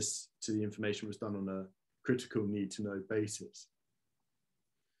access to the information was done on a critical need-to-know basis.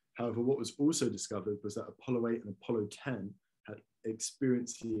 However, what was also discovered was that Apollo 8 and Apollo 10 had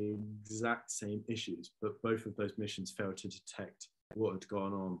experienced the exact same issues, but both of those missions failed to detect what had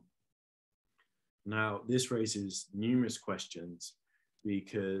gone on. Now, this raises numerous questions,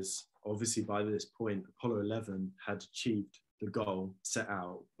 because obviously by this point, Apollo 11 had achieved the goal set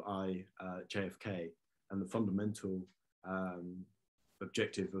out by JFK and the fundamental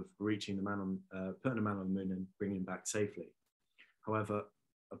objective of reaching the man on, putting a man on the moon and bringing him back safely. However,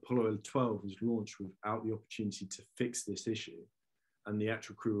 Apollo 12 was launched without the opportunity to fix this issue, and the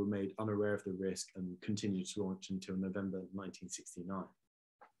actual crew were made unaware of the risk and continued to launch until November 1969.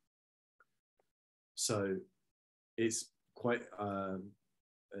 So it's quite an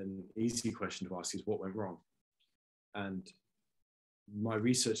easy question to ask, is what went wrong? And my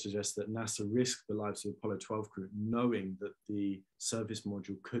research suggests that NASA risked the lives of the Apollo 12 crew knowing that the service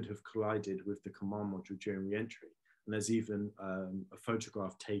module could have collided with the command module during re-entry. And there's even a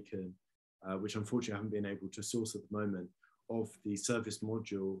photograph taken, which unfortunately I haven't been able to source at the moment, of the service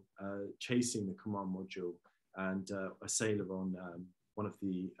module chasing the command module, and a sailor on one of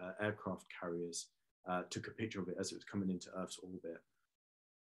the aircraft carriers took a picture of it as it was coming into Earth's orbit.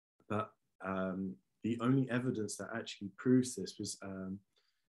 But the only evidence that actually proves this was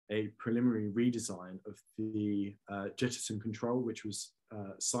a preliminary redesign of the jettison control, which was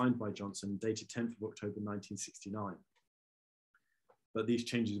signed by Johnson, dated 10th of October 1969. But these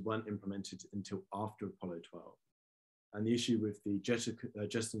changes weren't implemented until after Apollo 12. And the issue with the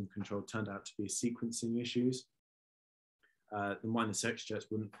jettison control turned out to be sequencing issues. The minor sex jets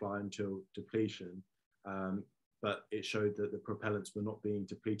wouldn't fly until depletion, but it showed that the propellants were not being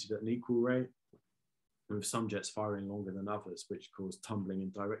depleted at an equal rate, with some jets firing longer than others, which caused tumbling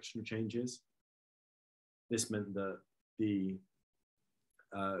and directional changes. This meant that the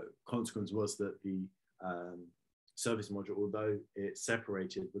consequence was that the service module, although it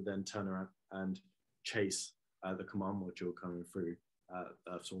separated, would then turn around and chase the command module coming through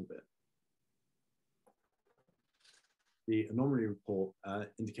Earth's orbit. The anomaly report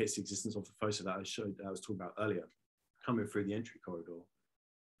indicates the existence of the photo that I was talking about earlier, coming through the entry corridor.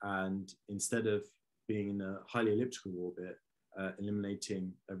 And instead of being in a highly elliptical orbit,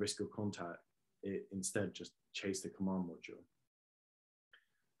 eliminating a risk of contact, it instead just chased the command module.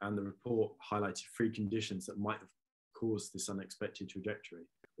 And the report highlighted three conditions that might have caused this unexpected trajectory,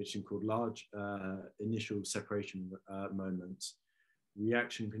 which include large initial separation moments,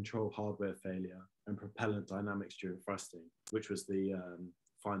 reaction control hardware failure, and propellant dynamics during thrusting, which was the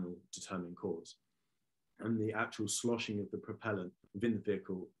final determining cause. And the actual sloshing of the propellant within the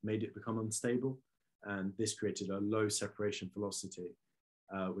vehicle made it become unstable, and this created a low separation velocity,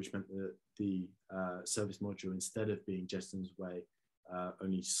 which meant that the service module, instead of being jettisoned away,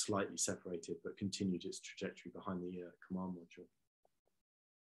 only slightly separated, but continued its trajectory behind the command module.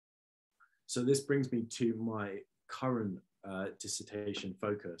 So this brings me to my current dissertation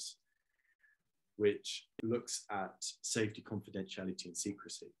focus, which looks at safety, confidentiality, and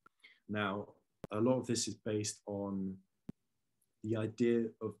secrecy. Now, a lot of this is based on the idea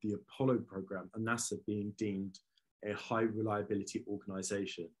of the Apollo program and NASA being deemed a high reliability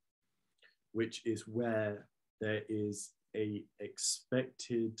organization, which is where there is a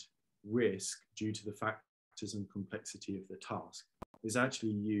expected risk due to the factors and complexity of the task. Is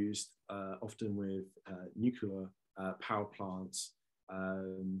actually used often with nuclear power plants,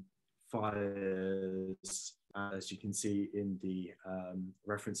 fires, as you can see in the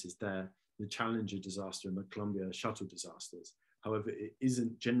references there, the Challenger disaster and the Columbia shuttle disasters. However, it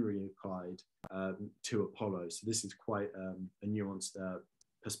isn't generally applied to Apollo. So this is quite a nuanced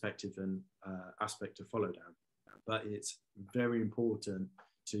perspective and aspect to follow down. But it's very important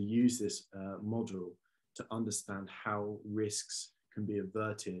to use this model to understand how risks can be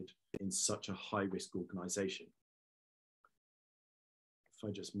averted in such a high risk organization. If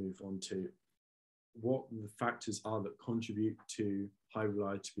I just move on to what the factors are that contribute to high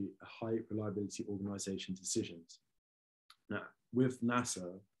reliability organization decisions. Now, with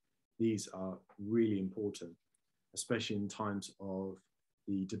NASA, these are really important, especially in times of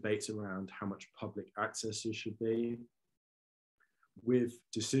the debates around how much public access there should be. With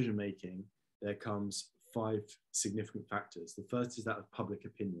decision making, there comes 5 significant factors. The first is that of public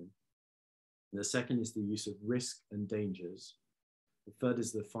opinion. The second is the use of risk and dangers. The third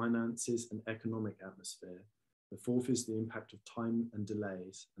is the finances and economic atmosphere. The fourth is the impact of time and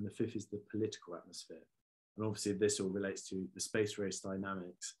delays. And the fifth is the political atmosphere. And obviously this all relates to the space race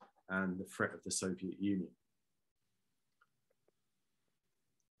dynamics and the threat of the Soviet Union.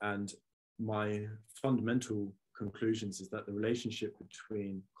 And my fundamental conclusions is that the relationship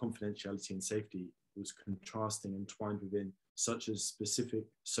between confidentiality and safety was contrasting and twined within such a specific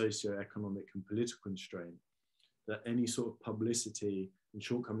socio-economic and political constraint that any sort of publicity and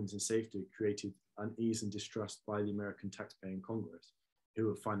shortcomings in safety created unease and distrust by the American taxpayer and Congress, who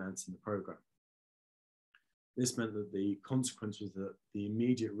were financing the program. This meant that the consequence was that the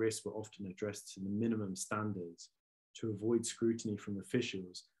immediate risks were often addressed to the minimum standards to avoid scrutiny from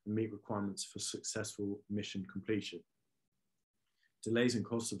officials and meet requirements for successful mission completion. Delays and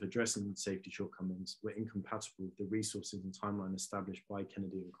costs of addressing safety shortcomings were incompatible with the resources and timeline established by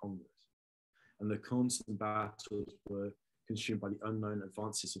Kennedy and Congress. And the constant battles were consumed by the unknown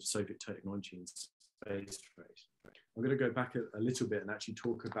advances of Soviet technology and space race. I'm going to go back a little bit and actually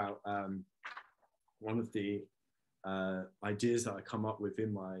talk about one of the ideas that I come up with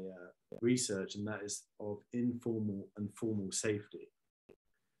in my research, and that is of informal and formal safety.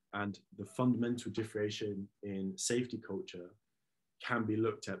 And the fundamental differentiation in safety culture can be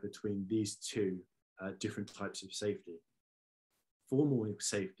looked at between these two different types of safety. Formal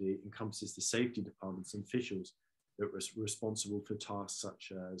safety encompasses the safety departments and officials that were responsible for tasks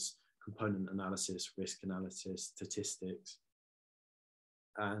such as component analysis, risk analysis, statistics.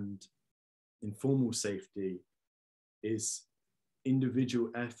 And informal safety is individual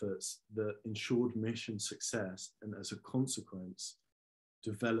efforts that ensured mission success and as a consequence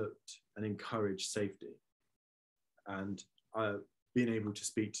developed and encouraged safety. And I've been able to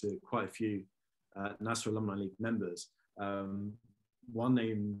speak to quite a few NASA Alumni League members. One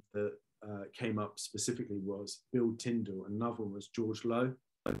name that came up specifically was Bill Tyndall, another one was George Lowe,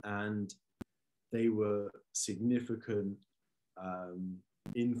 and they were significant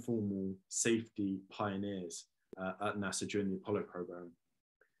informal safety pioneers at NASA during the Apollo program.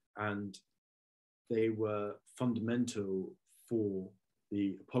 And they were fundamental for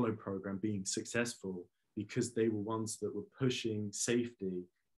the Apollo program being successful because they were ones that were pushing safety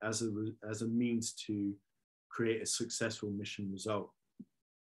as a means to create a successful mission result.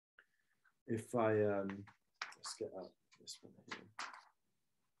 If I, let's get up this one here.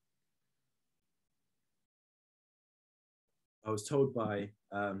 I was told by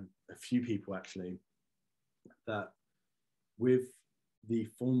a few people actually that with the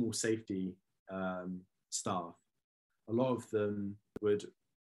formal safety staff, a lot of them would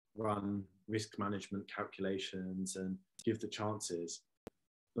run risk management calculations and give the chances,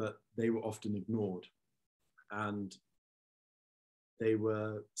 but they were often ignored and they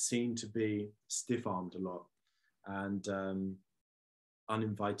were seen to be stiff-armed a lot and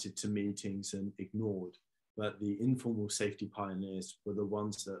uninvited to meetings and ignored. But the informal safety pioneers were the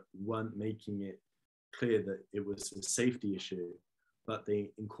ones that weren't making it clear that it was a safety issue, but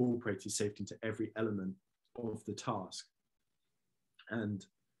they incorporated safety into every element of the task. And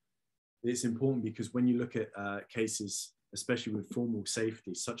it's important because when you look at cases, especially with formal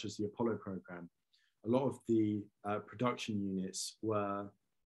safety, such as the Apollo program, a lot of the production units were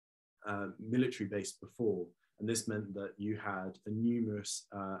military-based before, and this meant that you had a numerous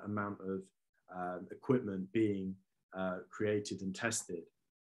amount of equipment being created and tested,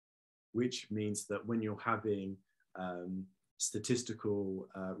 which means that when you're having statistical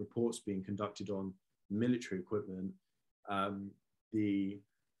reports being conducted on military equipment, the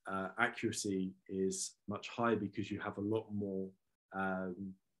accuracy is much higher because you have a lot more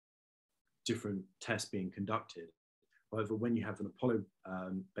different tests being conducted. However, when you have an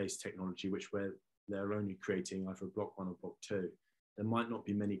Apollo-based technology, where they're only creating either Block 1 or Block 2, there might not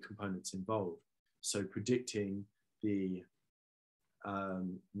be many components involved. So predicting the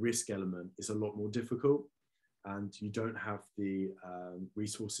risk element is a lot more difficult, and you don't have the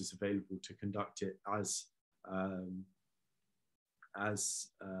resources available to conduct it as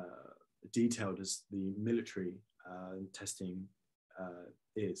detailed as the military testing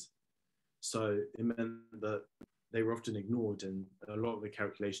is. So it meant that they were often ignored and a lot of the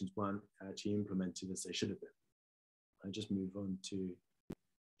calculations weren't actually implemented as they should have been. I just move on to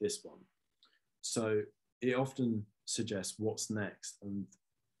this one. So it often suggests what's next. And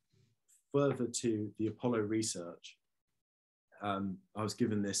further to the Apollo research, I was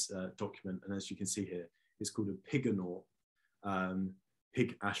given this document, and as you can see here, it's called a Pigonaut,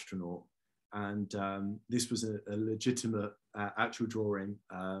 pig astronaut. And this was a legitimate actual drawing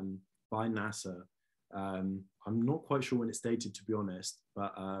by NASA. I'm not quite sure when it's dated, to be honest,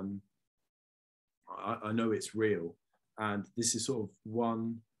 but I know it's real. And this is sort of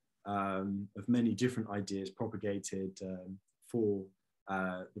one of many different ideas propagated for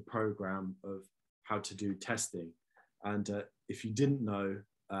the program of how to do testing. And if you didn't know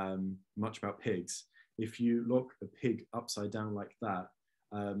much about pigs, if you lock a pig upside down like that,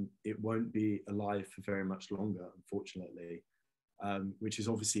 it won't be alive for very much longer, unfortunately, which is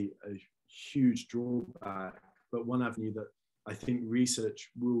obviously a huge drawback, but one avenue that I think research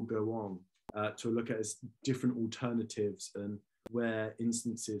will go on to look at as different alternatives, and where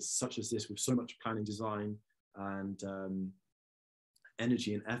instances such as this with so much planning, design, and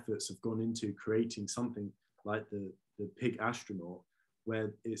energy and efforts have gone into creating something like the pig astronaut,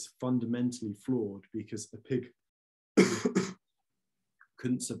 where it's fundamentally flawed because a pig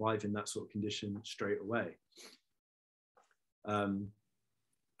couldn't survive in that sort of condition straight away.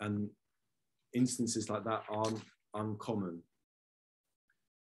 And instances like that aren't uncommon.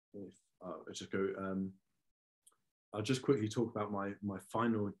 I'll just quickly talk about my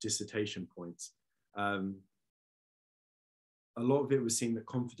final dissertation points. A lot of it was seen that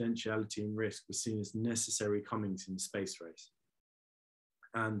confidentiality and risk was seen as necessary comings in the space race.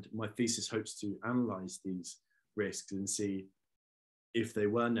 And my thesis hopes to analyze these risks and see if they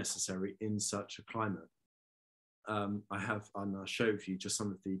were necessary in such a climate. I'll show you just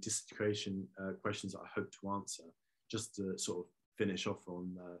some of the dissertation questions that I hope to answer, just to sort of finish off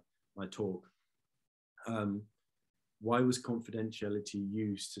on my talk. Why was confidentiality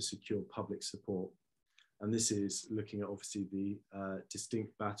used to secure public support? And this is looking at obviously the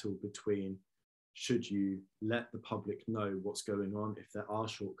distinct battle between, should you let the public know what's going on if there are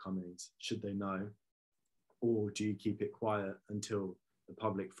shortcomings, should they know, or do you keep it quiet until the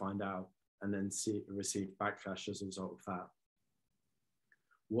public find out and then receive backlash as a result of that?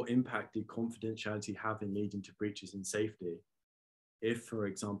 What impact did confidentiality have in leading to breaches in safety? If, for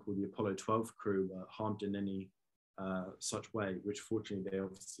example, the Apollo 12 crew were harmed in any such way, which fortunately they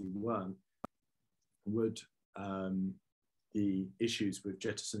obviously weren't, would the issues with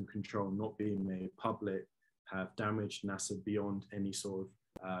jettison control not being made public have damaged NASA beyond any sort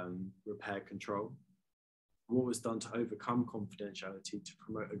of repair control? What was done to overcome confidentiality to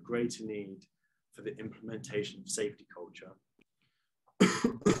promote a greater need for the implementation of safety culture?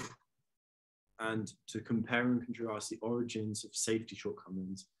 And to compare and contrast the origins of safety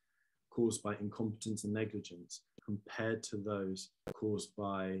shortcomings caused by incompetence and negligence compared to those caused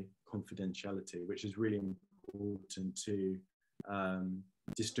by confidentiality, which is really important to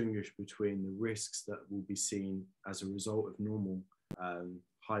distinguish between the risks that will be seen as a result of normal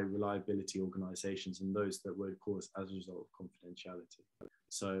high reliability organizations and those that were caused as a result of confidentiality.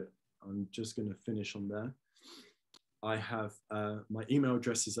 So I'm just going to finish on there. I have my email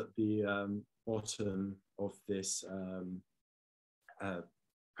address is at the bottom of this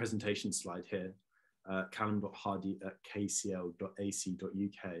presentation slide here,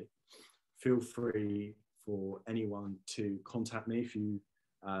 callum.hardy@kcl.ac.uk. Feel free for anyone to contact me if you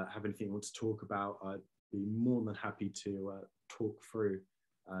have anything you want to talk about. I'd be more than happy to talk through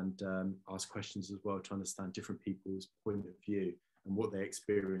and ask questions as well to understand different people's point of view and what they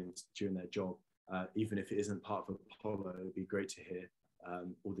experienced during their job. Even if it isn't part of Apollo, it'd be great to hear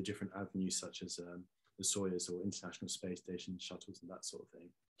all the different avenues such as the Soyuz or International Space Station shuttles and that sort of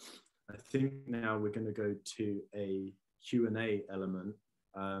thing. I think now we're going to go to a Q&A element.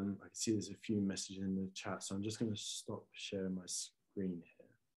 I can see there's a few messages in the chat, so I'm just going to stop sharing my screen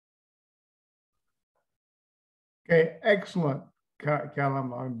here. Okay, excellent,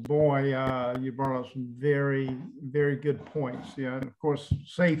 Callum. Boy, you brought up some very, very good points. Yeah, and of course,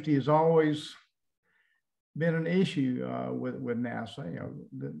 safety has always been an issue with NASA. You know,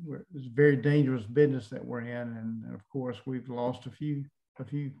 it's a very dangerous business that we're in, and of course, we've lost a few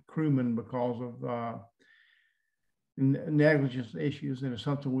crewmen because of negligence issues, and it's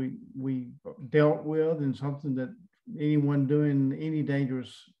something we dealt with, and something that anyone doing any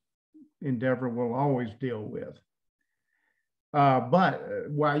dangerous endeavor will always deal with. But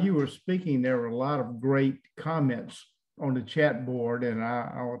while you were speaking, there were a lot of great comments on the chat board, and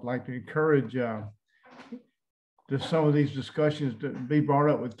I would like to encourage some of these discussions to be brought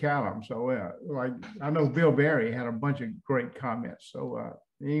up with Callum. So like, I know Bill Barry had a bunch of great comments. So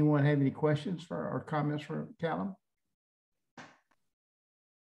anyone have any questions or comments for Callum?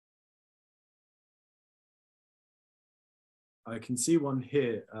 I can see one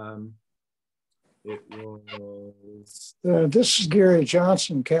here. It was... This is Gary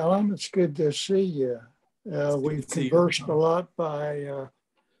Johnson, Callum. It's good to see you. We've conversed a lot by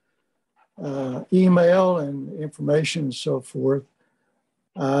email and information and so forth.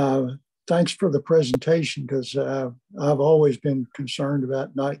 Thanks for the presentation, because I've always been concerned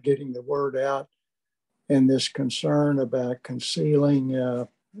about not getting the word out, and this concern about concealing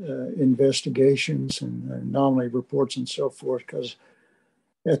investigations and anomaly reports and so forth. Because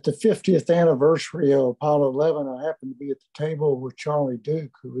at the 50th anniversary of Apollo 11, I happened to be at the table with Charlie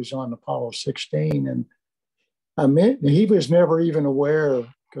Duke, who was on Apollo 16, and he was never even aware,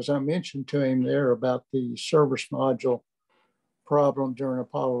 because I mentioned to him there about the service module problem during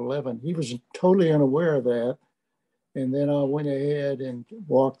Apollo 11. He was totally unaware of that. And then I went ahead and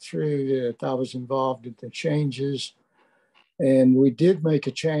walked through that I was involved in the changes. And we did make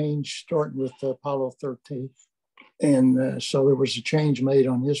a change starting with Apollo 13. And so there was a change made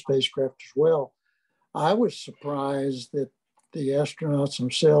on his spacecraft as well. I was surprised that the astronauts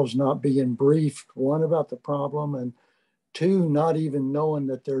themselves not being briefed, one, about the problem, and two, not even knowing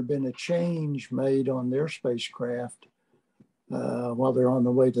that there had been a change made on their spacecraft while they're on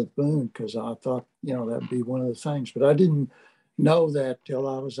the way to the moon, because I thought, you know, that'd be one of the things. But I didn't know that till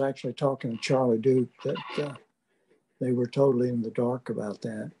I was actually talking to Charlie Duke, that they were totally in the dark about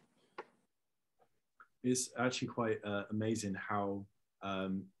that. It's actually quite amazing how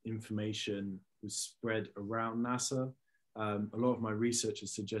information was spread around NASA. A lot of my research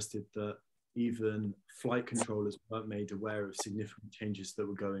has suggested that even flight controllers weren't made aware of significant changes that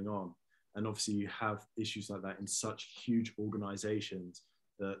were going on. And obviously you have issues like that in such huge organizations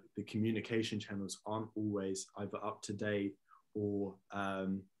that the communication channels aren't always either up to date or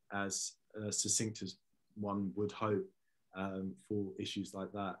as succinct as one would hope for issues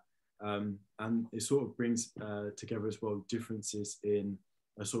like that. And it sort of brings together as well differences in,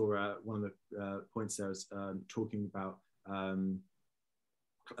 I saw one of the points there was talking about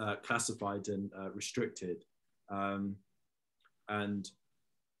classified and restricted. And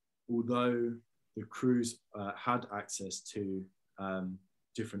although the crews had access to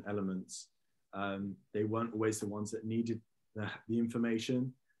different elements, they weren't always the ones that needed the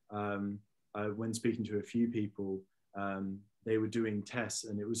information. When speaking to a few people, they were doing tests,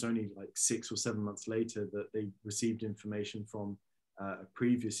 and it was only like 6 or 7 months later that they received information from a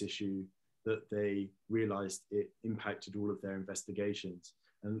previous issue that they realized it impacted all of their investigations.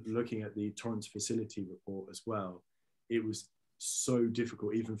 And looking at the Torrance facility report as well, it was so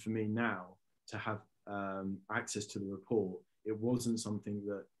difficult, even for me now, to have access to the report. It wasn't something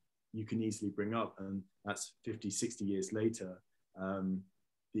that you can easily bring up, and that's 50, 60 years later.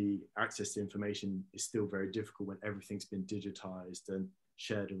 The access to information is still very difficult when everything's been digitized and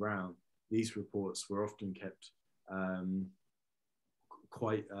shared around. These reports were often kept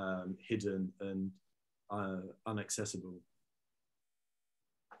quite hidden and inaccessible.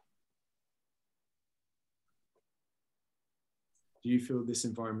 Do you feel this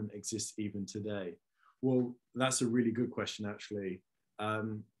environment exists even today? Well, that's a really good question, actually.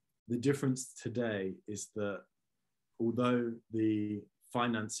 The difference today is that although the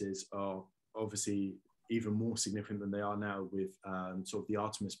finances are obviously even more significant than they are now with sort of the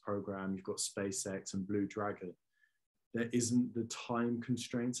Artemis program, you've got SpaceX and Blue Dragon, there isn't the time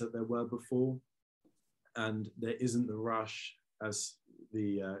constraints that there were before. And there isn't the rush, as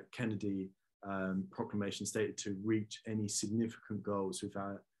the Kennedy proclamation stated, to reach any significant goals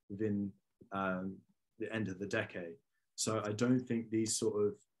within the end of the decade. So I don't think these sort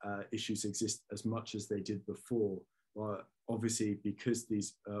of issues exist as much as they did before. Well, obviously, because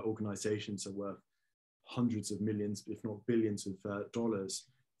these organizations are worth hundreds of millions, if not billions of dollars,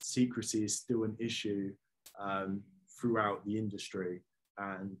 secrecy is still an issue throughout the industry,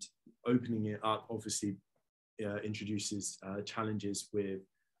 and opening it up obviously introduces challenges with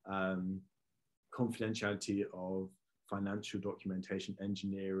confidentiality of financial documentation,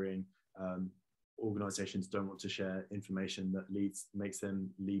 engineering. Organizations don't want to share information that makes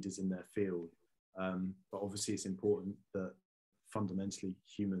them leaders in their field. But obviously it's important that fundamentally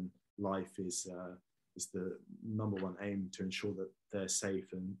human life is the #1 aim, to ensure that they're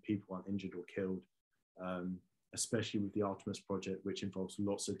safe and people aren't injured or killed, especially with the Artemis project, which involves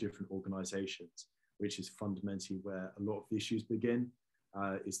lots of different organizations, which is fundamentally where a lot of the issues begin,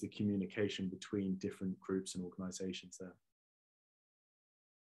 is the communication between different groups and organizations there.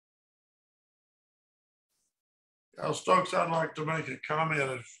 Stokes, I'd like to make a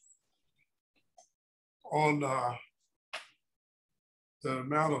comment on the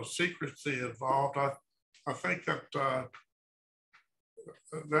amount of secrecy involved. I think that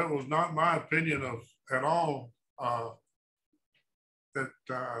that was not my opinion at all, that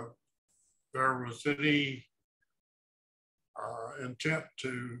there was any intent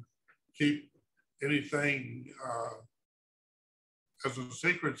to keep anything as a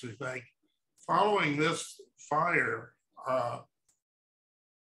secrecy thing. Following this fire,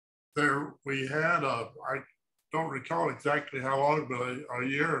 we had I don't recall exactly how long, but a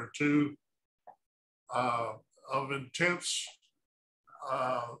year or two of intense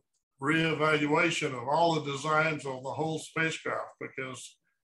reevaluation of all the designs of the whole spacecraft, because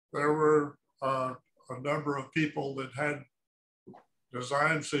there were a number of people that had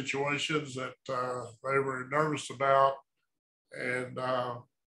design situations that they were nervous about, and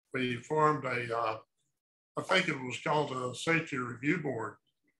we formed I think it was called a safety review board,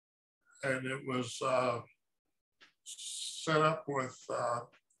 and it was set up with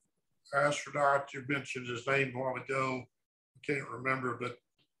astronaut, you mentioned his name a while ago, I can't remember, but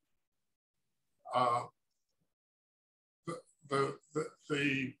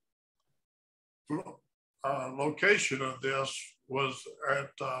the location of this was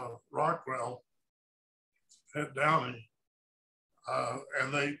at Rockwell at Downey,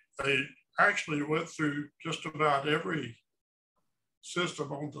 and they actually went through just about every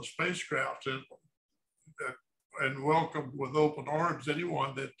system on the spacecraft and welcomed with open arms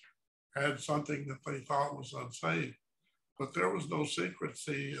anyone that had something that they thought was unsafe. But there was no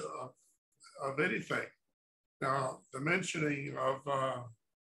secrecy of anything. Now, the mentioning of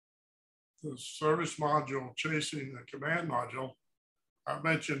the service module chasing the command module, I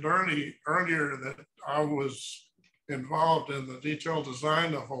mentioned earlier that I was involved in the detailed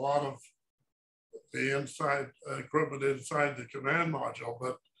design of a lot of the inside equipment inside the command module,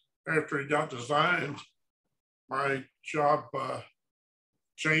 but after it got designed, my job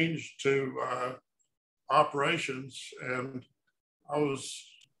changed to operations, and I was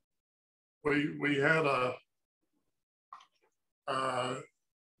we had a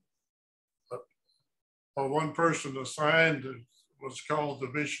one person assigned was called the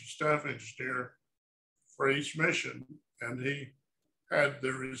mission staff engineer for each mission, and he had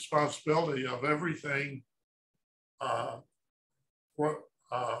the responsibility of everything on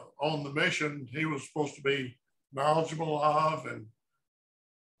the mission he was supposed to be knowledgeable of and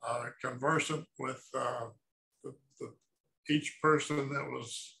conversant with each person that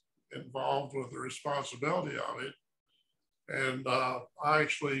was involved with the responsibility of it. And I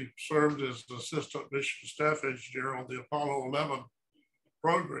actually served as the assistant mission staff engineer on the Apollo 11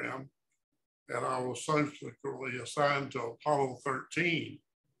 program, and I was subsequently assigned to Apollo 13.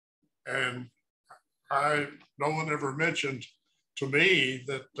 And no one ever mentioned to me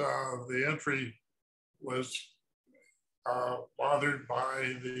that the entry was bothered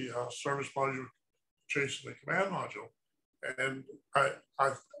by the service module chasing the command module. And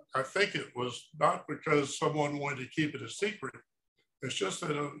I think it was not because someone wanted to keep it a secret. It's just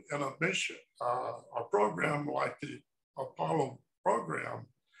that in a mission, a program like the Apollo program,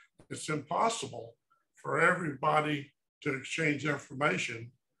 it's impossible for everybody to exchange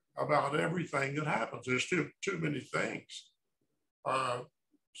information about everything that happens. There's too many things.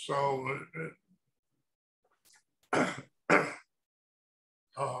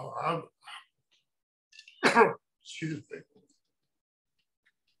 Excuse me.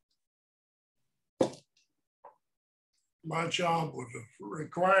 My job would have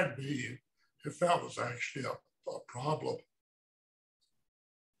required me, if that was actually a problem,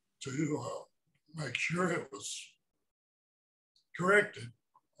 to make sure it was corrected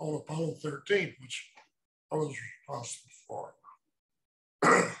on Apollo 13, which I was responsible for.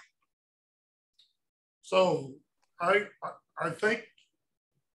 So I think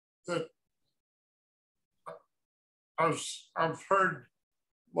that I've heard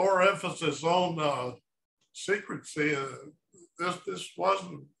more emphasis on secrecy. This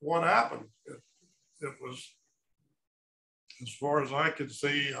wasn't what happened. It was, as far as I could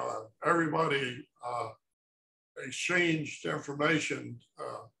see, everybody exchanged information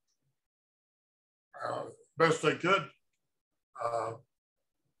best they could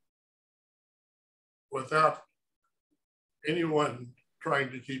without anyone trying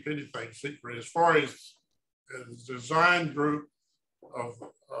to keep anything secret. As far as the design group of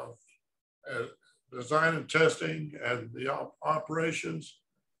design and testing and the operations,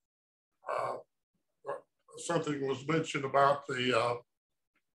 something was mentioned about the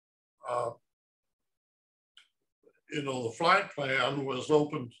the flight plan was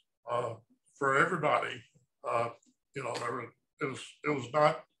open for everybody. It was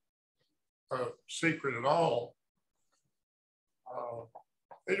not secret at all.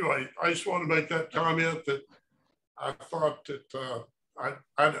 Anyway, I just want to make that comment that I thought that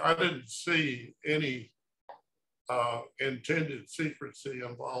I didn't see any intended secrecy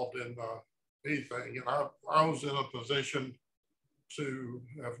involved in anything, and I was in a position to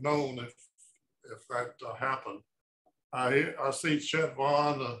have known if that happened. I see Chet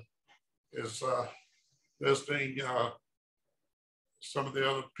Vaughn is listening. Some of the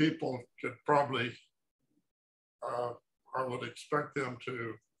other people could probably, I would expect them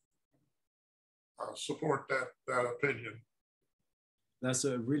to support that opinion. That's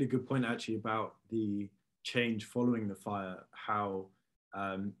a really good point, actually, about the change following the fire, how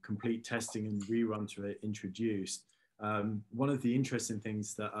complete testing and reruns were introduced. One of the interesting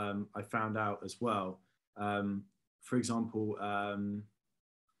things that I found out as well, for example,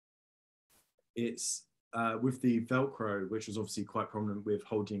 it's with the Velcro, which was obviously quite prominent with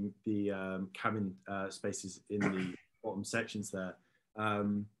holding the cabin spaces in the bottom sections there.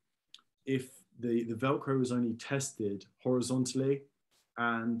 If the Velcro was only tested horizontally,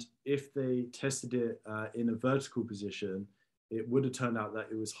 and if they tested it in a vertical position, it would have turned out that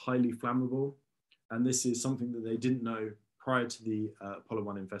it was highly flammable. And this is something that they didn't know prior to the Apollo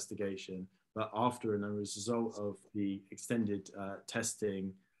 1 investigation, but after, and as a result of the extended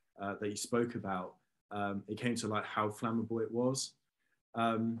testing that you spoke about, it came to light how flammable it was.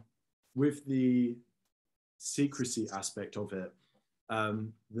 With the secrecy aspect of it,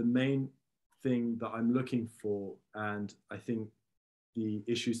 the main thing that I'm looking for, and I think the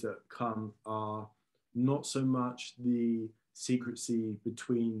issues that come, are not so much the secrecy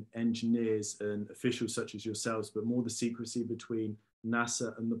between engineers and officials such as yourselves, but more the secrecy between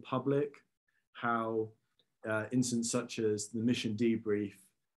NASA and the public. How incidents such as the mission debrief,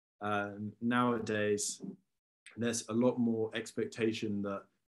 nowadays there's a lot more expectation that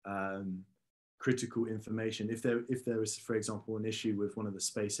critical information, if there is, for example, an issue with one of the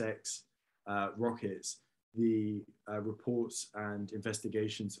SpaceX rockets, the reports and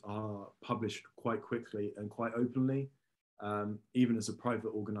investigations are published quite quickly and quite openly, even as a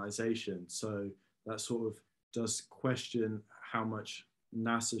private organization. So that sort of does question how much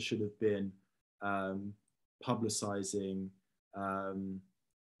NASA should have been publicizing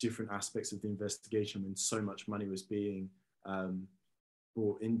different aspects of the investigation when so much money was being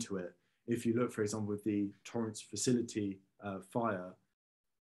brought into it. If you look, for example, with the Torrance facility fire,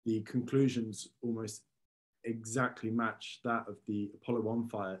 the conclusions almost exactly match that of the Apollo 1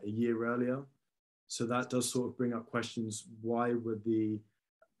 fire a year earlier. So that does sort of bring up questions: why were the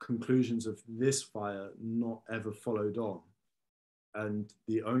conclusions of this fire not ever followed on? And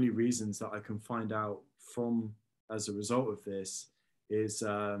the only reasons that I can find out from as a result of this is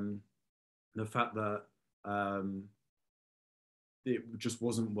the fact that it just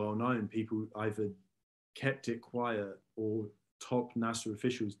wasn't well known. People either kept it quiet or top NASA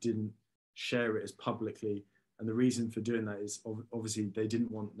officials didn't share it as publicly. And the reason for doing that is obviously they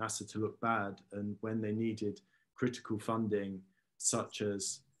didn't want NASA to look bad. And when they needed critical funding, such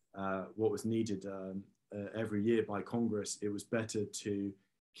as what was needed every year by Congress, it was better to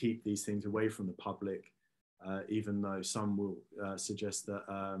keep these things away from the public, even though some will suggest that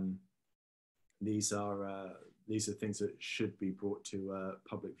these are things that should be brought to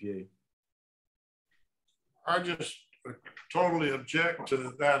public view. I just totally object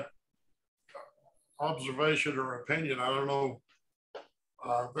to that observation or opinion. I don't know.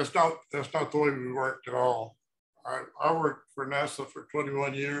 That's not the way we worked at all. I worked for NASA for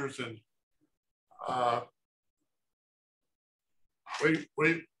 21 years, and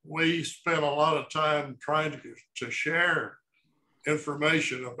we spent a lot of time trying to share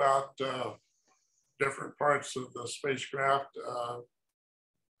information about different parts of the spacecraft.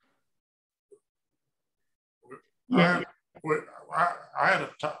 I had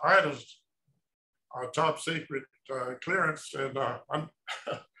a top secret clearance, and I'm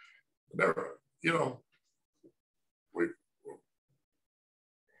never,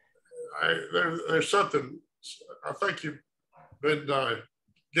 there's something. I think you've been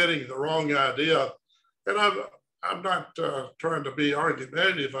getting the wrong idea, and I'm not trying to be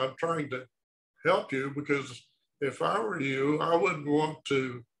argumentative. I'm trying to help you, because if I were you, I wouldn't want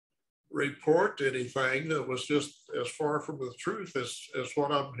to report anything that was just as far from the truth as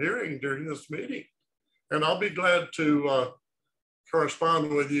what I'm hearing during this meeting. And I'll be glad to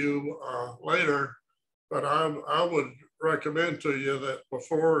correspond with you later, but I would recommend to you that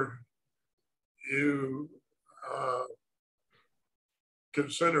before you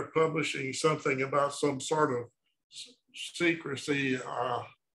consider publishing something about some sort of secrecy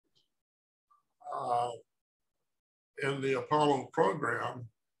in the Apollo program,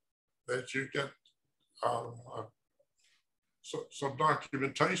 that you get some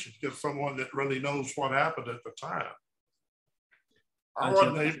documentation, get someone that really knows what happened at the time. I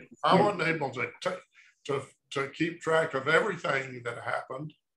wasn't able to keep track of everything that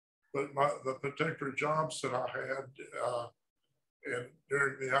happened, but the particular jobs that I had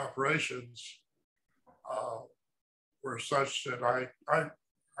during the operations were such that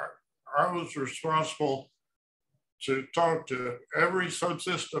I was responsible to talk to every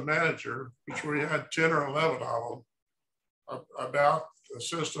subsystem manager, which we had 10 or 11 of them, about the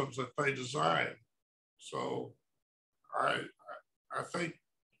systems that they designed. So I think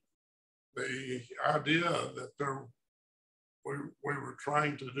the idea that we were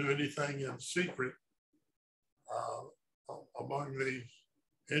trying to do anything in secret among the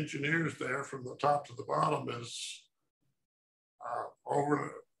engineers there from the top to the bottom is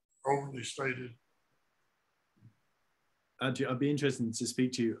overly stated. I'd be interested to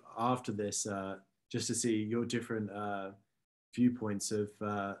speak to you after this, just to see your different viewpoints of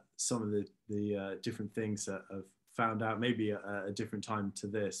some of the different things that I've found out, maybe at a different time to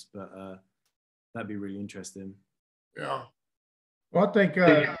this, but that'd be really interesting. Yeah. Well, I think,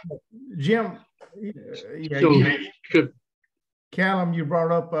 Jim, Callum, you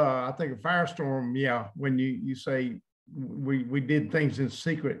brought up, I think, a firestorm, when you say we did things in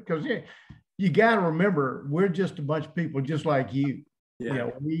secret, because you got to remember, we're just a bunch of people just like you. Yeah.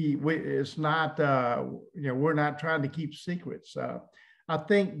 We it's not, we're not trying to keep secrets. I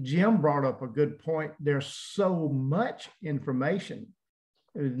think Jim brought up a good point. There's so much information.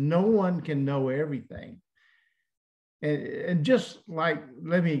 No one can know everything. And just like,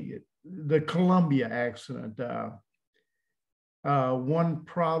 the Columbia accident, one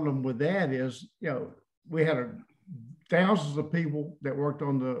problem with that is, we had thousands of people that worked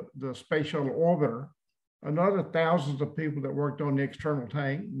on the space shuttle orbiter, another thousands of people that worked on the external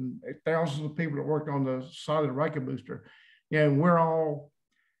tank, and thousands of people that worked on the solid rocket booster. And we're all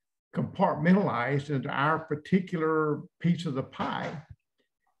compartmentalized into our particular piece of the pie.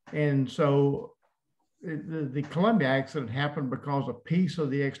 And so the Columbia accident happened because a piece of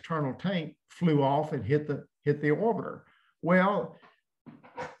the external tank flew off and hit the orbiter. Well,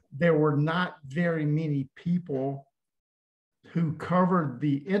 there were not very many people who covered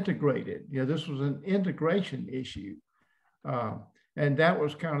the integrated. This was an integration issue. And that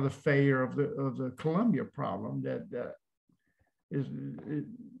was kind of the failure of the Columbia problem, that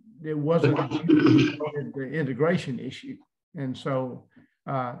it wasn't the integration issue. And so,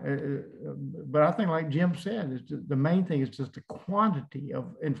 but I think, like Jim said, the main thing is just the quantity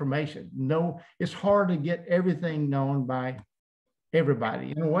of information. It's hard to get everything known by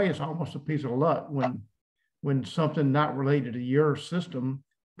everybody. In a way, it's almost a piece of luck when something not related to your system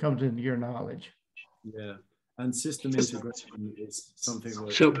comes into your knowledge. Yeah, and system integration is something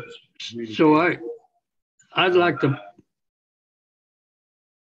that really I'd like to.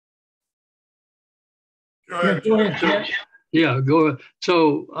 Go ahead. Yeah, go ahead.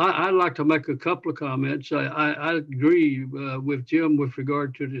 So I'd like to make a couple of comments. I agree with Jim with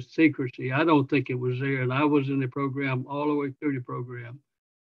regard to the secrecy. I don't think it was there, and I was in the program all the way through the program.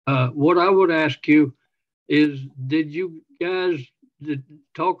 What I would ask you is, did you guys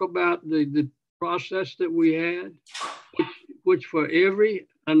talk about the process that we had, which for every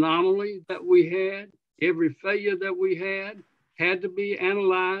anomaly that we had, every failure that we had to be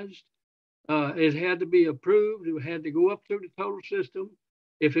analyzed. It had to be approved. It had to go up through the total system.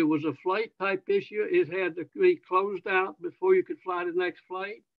 If it was a flight type issue, it had to be closed out before you could fly the next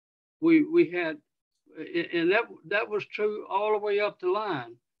flight. We had, and that was true all the way up the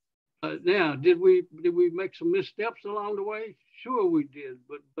line. Now, did we make some missteps along the way? Sure, we did,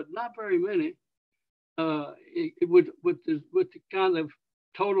 but not very many. With the kind of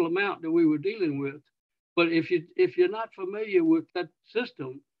total amount that we were dealing with. But if you're not familiar with that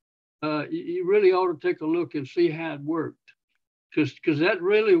system, you really ought to take a look and see how it worked, because that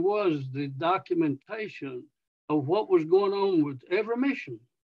really was the documentation of what was going on with every mission.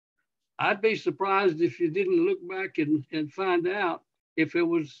 I'd be surprised if you didn't look back and find out if it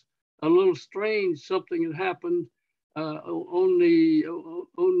was a little strange something had happened on the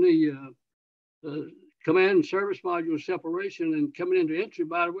command and service module separation and coming into entry.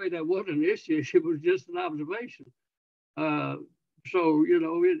 By the way, that wasn't an issue; it was just an observation. So,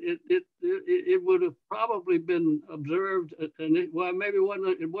 it would have probably been observed, and it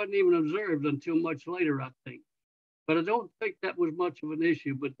wasn't even observed until much later, I think. But I don't think that was much of an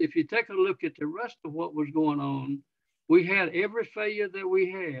issue. But if you take a look at the rest of what was going on, we had every failure that we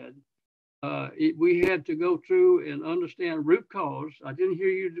had. We had to go through and understand root cause. I didn't hear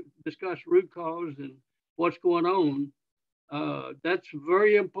you discuss root cause and what's going on. That's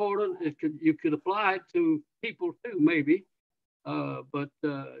very important. You could apply it to people too, maybe. But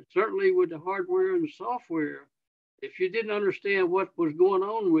certainly with the hardware and the software, if you didn't understand what was going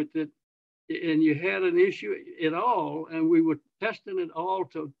on with it and you had an issue at all, and we were testing it all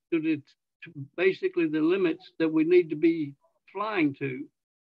to basically the limits that we need to be flying to.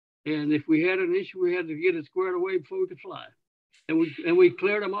 And if we had an issue, we had to get it squared away before we could fly. And we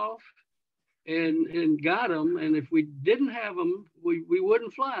cleared them off and got them. And if we didn't have them, we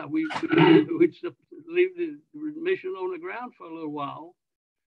wouldn't fly. We'd leave the mission on the ground for a little while.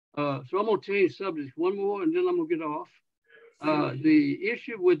 So I'm going to change subjects one more, and then I'm going to get off. The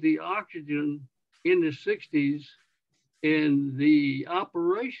issue with the oxygen in the 60s and the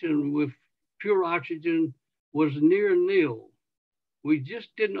operation with pure oxygen was near nil. We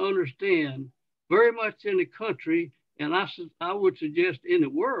just didn't understand very much in the country, and I would suggest in the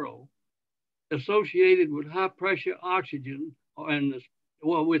world, associated with high pressure oxygen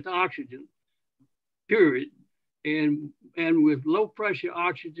with oxygen, period, and with low pressure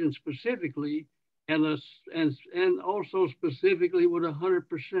oxygen specifically, and also specifically with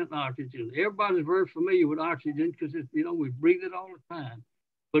 100% oxygen. Everybody's very familiar with oxygen because we breathe it all the time.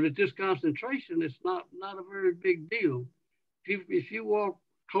 But at this concentration, it's not a very big deal. If you walk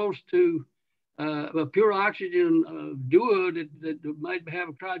close to a pure oxygen duo that might have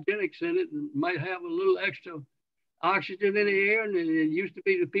a cryogenics in it and might have a little extra oxygen in the air, and it used to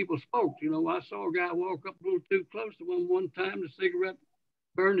be that people smoked. I saw a guy walk up a little too close to one time, the cigarette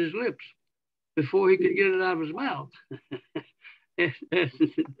burned his lips before he could get it out of his mouth. and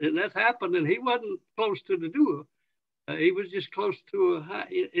that happened, and he wasn't close to the duo. He was just close to a high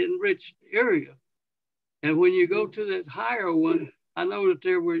enriched area. And when you go to that higher one, I know that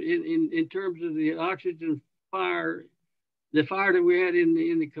there were, in terms of the oxygen fire, the fire that we had in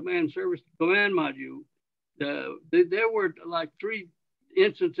the command module, there were like 3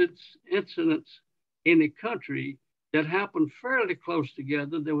 incidents in the country that happened fairly close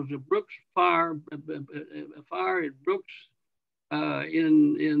together. There was a Brooks fire, a fire at Brooks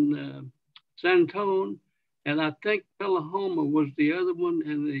in San Antonio, and I think Tullahoma was the other one,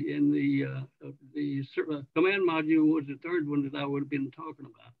 and the command module was the third one that I would have been talking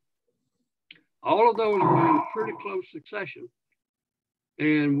about. All of those were in pretty close succession,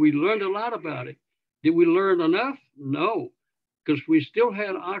 and we learned a lot about it. Did we learn enough? No, because we still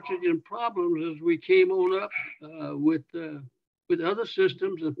had oxygen problems as we came on up with other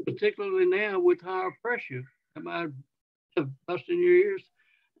systems, and particularly now with higher pressure. Am I busting your ears?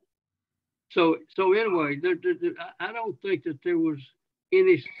 So anyway, I don't think that there was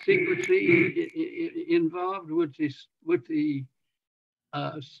any secrecy involved with the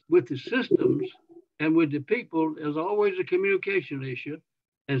systems and with the people. There's always a communication issue,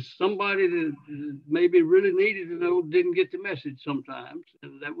 and somebody that maybe really needed to know didn't get the message sometimes,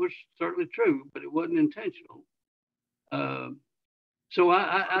 and that was certainly true, but it wasn't intentional. So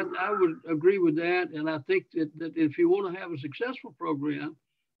I would agree with that, and I think that if you want to have a successful program,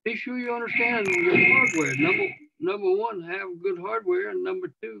 be sure you understand your hardware. Number one, have good hardware, and number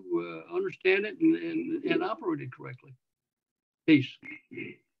two, understand it and operate it correctly. Peace.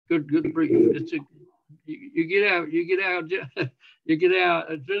 Good brief. It's you get out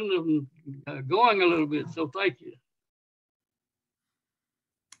adrenaline going a little bit. So thank you.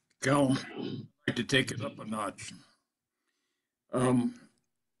 Callum, I'd like to take it up a notch.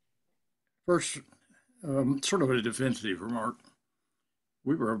 First, sort of a defensive remark.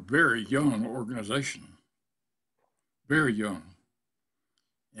 We were a very young organization, very young,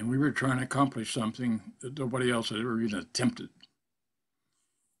 and we were trying to accomplish something that nobody else had ever even attempted.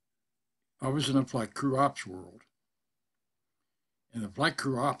 I was in the flight crew ops world. In the flight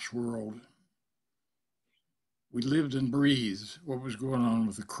crew ops world, we lived and breathed what was going on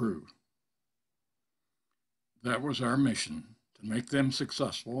with the crew. That was our mission, to make them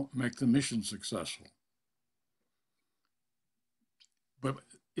successful, make the mission successful. But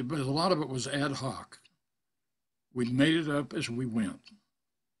a lot of it was ad hoc. We made it up as we went.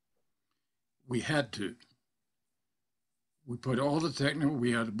 We had to. We put all the technical,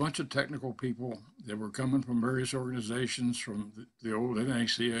 we had a bunch of technical people that were coming from various organizations, from the old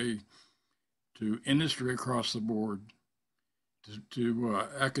NACA to industry across the board, to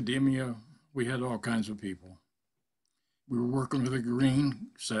academia. We had all kinds of people. We were working with a green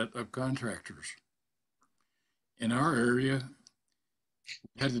set of contractors. In our area,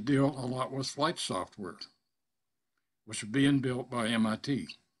 we had to deal a lot with flight software, which was being built by MIT.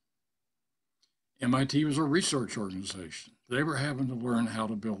 MIT was a research organization. They were having to learn how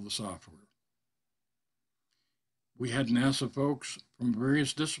to build the software. We had NASA folks from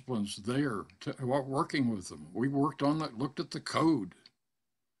various disciplines there working with them. We worked on that, looked at the code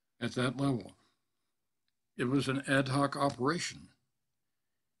at that level. It was an ad hoc operation.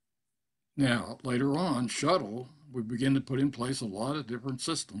 Now, later on, shuttle, we began to put in place a lot of different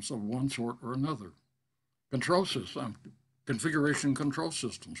systems of one sort or another. Control system, configuration control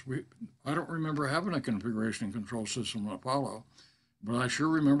systems. I don't remember having a configuration control system in Apollo, but I sure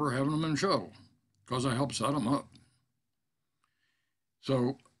remember having them in shuttle because I helped set them up.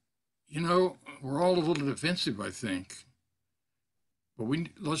 So, you know, we're all a little defensive, I think, but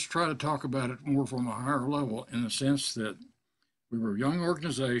let's try to talk about it more from a higher level, in the sense that we were a young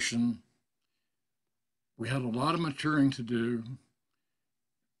organization. We had a lot of maturing to do,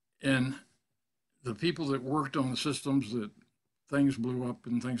 and the people that worked on the systems that things blew up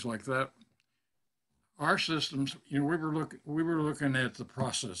and things like that, our systems, you know, we were looking at the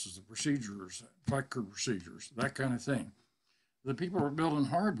processes, the procedures, flight crew procedures, that kind of thing. The people who were building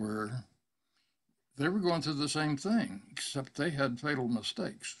hardware, they were going through the same thing, except they had fatal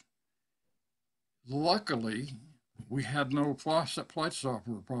mistakes. Luckily, we had no flight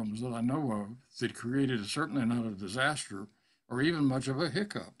software problems that I know of that created certainly not a disaster or even much of a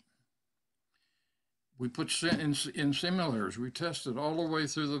hiccup. We put in simulators. We tested all the way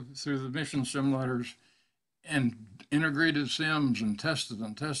through the mission simulators and integrated sims and tested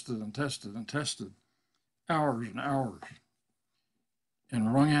and tested and tested and tested hours and hours,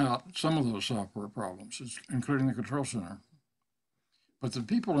 and wrung out some of those software problems, including the control center. But the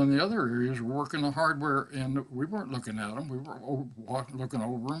people in the other areas were working the hardware, and we weren't looking at them. We were looking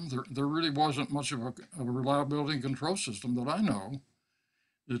over them. There really wasn't much of a reliability and control system that I know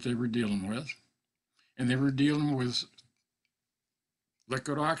that they were dealing with. And they were dealing with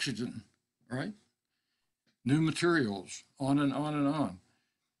liquid oxygen, right? New materials, on and on and on.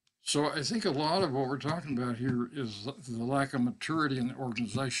 So I think a lot of what we're talking about here is the lack of maturity in the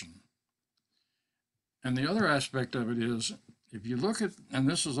organization. And the other aspect of it is, if you look at, and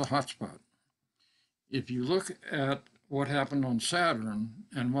this is a hotspot, if you look at what happened on Saturn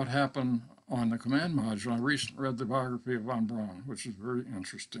and what happened on the command module, I recently read the biography of von Braun, which is very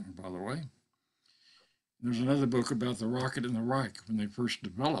interesting, by the way. There's another book about the rocket in the Reich when they first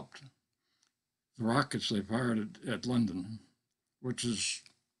developed the rockets they fired at London, which is,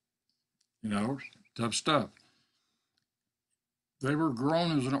 tough stuff. They were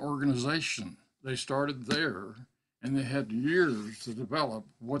grown as an organization. They started there, and they had years to develop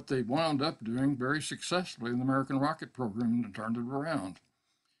what they wound up doing very successfully in the American rocket program and turned it around.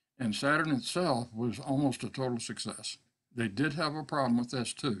 And Saturn itself was almost a total success. They did have a problem with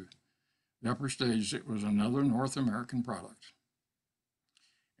S2. The upper stage, it was another North American product.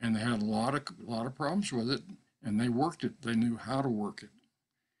 And they had a lot of problems with it, and they worked it. They knew how to work it.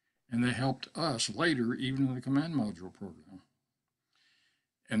 And they helped us later, even in the command module program.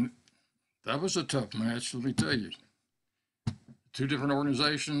 And that was a tough match, let me tell you. Two different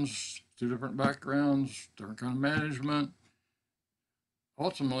organizations, two different backgrounds, different kind of management.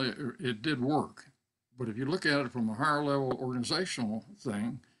 Ultimately, it did work. But if you look at it from a higher level organizational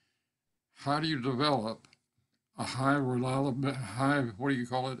thing, how do you develop a high reliable, what do you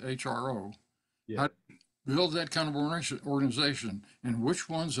call it, HRO? Yeah. How do you build that kind of organization, and which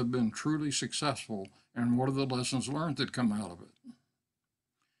ones have been truly successful, and what are the lessons learned that come out of it?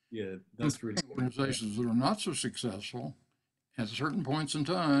 Yeah, that's really organizations that are not so successful at certain points in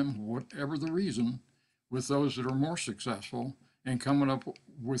time, whatever the reason, with those that are more successful, and coming up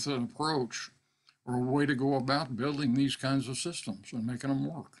with an approach or a way to go about building these kinds of systems and making them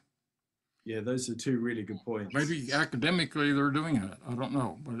work. Yeah, those are two really good points. Maybe academically they're doing it. I don't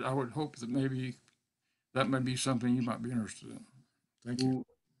know, but I would hope that maybe that may be something you might be interested in. Thank you.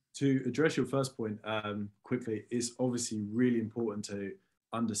 To address your first point quickly, it's obviously really important to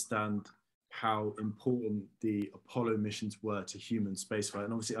understand how important the Apollo missions were to human spaceflight.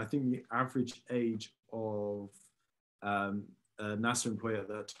 And obviously, I think the average age of a NASA employee at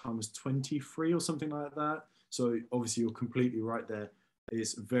that time was 23 or something like that. So obviously, you're completely right there.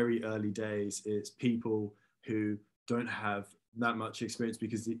 It's very early days. It's people who don't have that much experience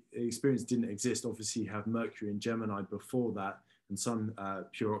because the experience didn't exist. Obviously, you have Mercury and Gemini before that, and some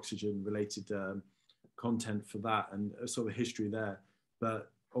pure oxygen related content for that, and a sort of history there.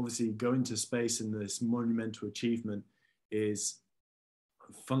 But obviously going to space in this monumental achievement is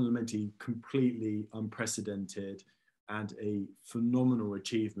fundamentally completely unprecedented and a phenomenal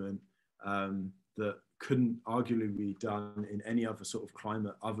achievement that couldn't arguably be done in any other sort of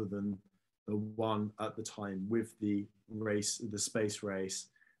climate other than the one at the time, with the race, the space race,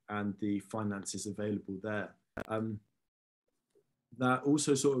 and the finances available there. That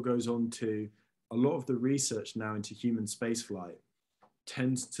also sort of goes on to a lot of the research now into human spaceflight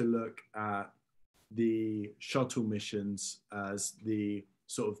tends to look at the shuttle missions as the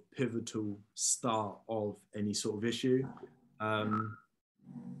sort of pivotal start of any sort of issue.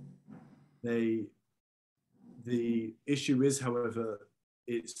 The issue is, however,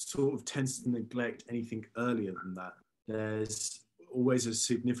 it sort of tends to neglect anything earlier than that. There's always a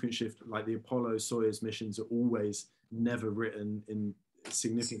significant shift, like the Apollo Soyuz missions are always never written in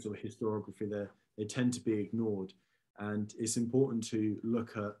significant sort of historiography there. They tend to be ignored. And it's important to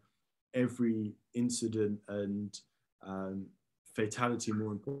look at every incident and fatality,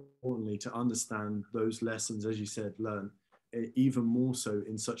 more importantly, to understand those lessons, as you said, learned even more so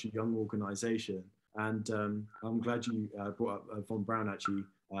in such a young organization. And I'm glad you brought up von Braun, actually,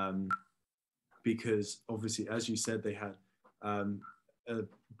 because obviously, as you said, they had a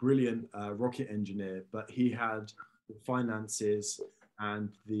brilliant rocket engineer, but he had the finances and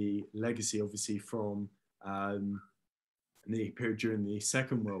the legacy, obviously, from the period during the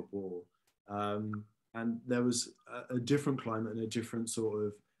Second World War. And there was a different climate and a different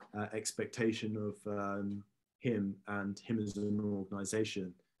sort of expectation of him as an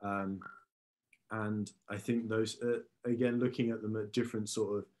organization. And I think those, again, looking at them at different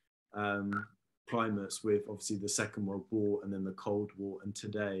sort of climates, with obviously the Second World War and then the Cold War and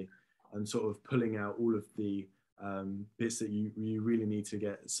today, and sort of pulling out all of the bits that you really need to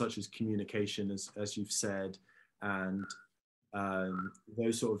get, such as communication, as you've said, and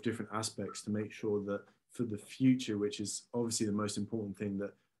those sort of different aspects, to make sure that for the future, which is obviously the most important thing,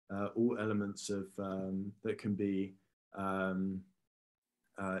 that all elements of that can be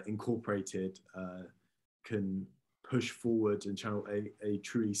incorporated can push forward and channel a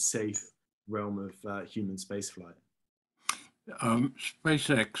truly safe realm of human spaceflight.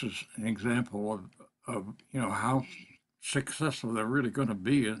 SpaceX is an example of how successful they're really going to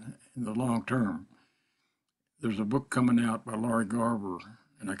be in the long term. There's a book coming out by Laurie Garber,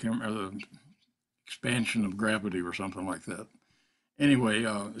 and I can't remember, the expansion of gravity or something like that. Anyway,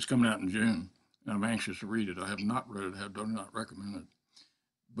 it's coming out in June. and I'm anxious to read it. I have not read it, do not recommend it.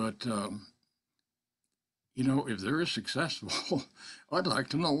 But, you know, if they're successful, I'd like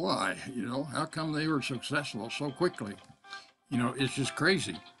to know why. You know, how come they were successful so quickly? You know, it's just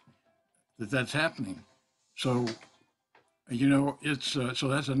crazy that that's happening. So, you know, it's so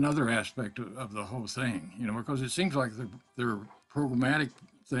that's another aspect of the whole thing. You know, because it seems like their programmatic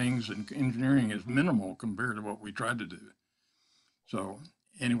things and engineering is minimal compared to what we tried to do. So,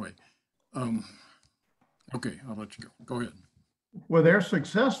 anyway, okay, I'll let you go. Go ahead. Well, they're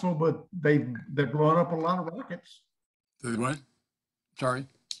successful, but they're blowing up a lot of rockets. The what? Sorry.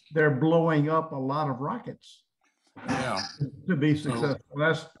 They're blowing up a lot of rockets. Yeah. To be successful. So,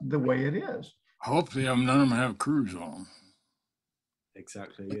 that's the way it is. Hopefully, none of them have crews on them.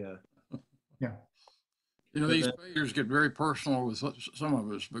 Exactly. Yeah. Yeah. You know, But these then, failures get very personal with some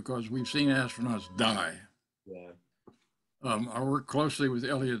of us because we've seen astronauts die. yeah. I work closely with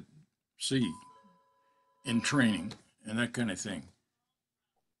Elliot C. in training and that kind of thing.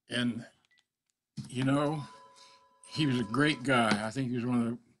 And, you know, he was a great guy. I think he was one of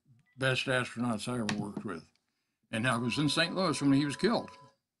the best astronauts I ever worked with. And I was in St. Louis when he was killed.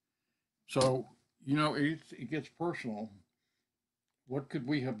 So, you know, it gets personal. What could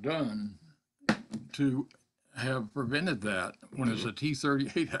we have done to have prevented that when it's a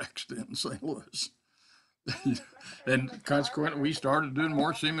T-38 accident in St. Louis? And consequently, we started doing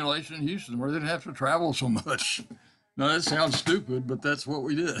more simulation in Houston where they didn't have to travel so much. Now, that sounds stupid, but that's what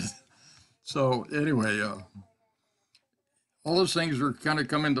we did. So anyway, all those things are kind of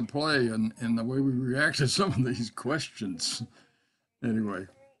come into play in the way we react to some of these questions. Anyway.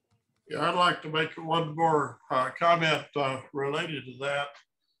 Yeah, I'd like to make one more comment related to that.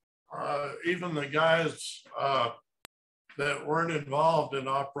 Even the guys that weren't involved in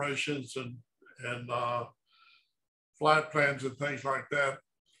operations and flight plans and things like that,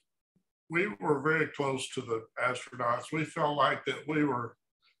 we were very close to the astronauts. We felt like that we were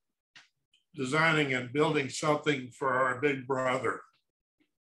designing and building something for our big brother,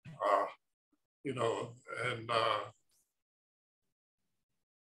 you know, and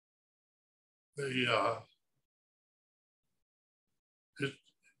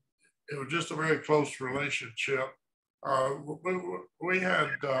it was just a very close relationship.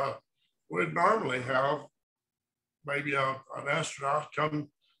 We'd normally have maybe an astronaut come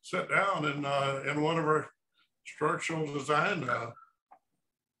sit down in one of our structural design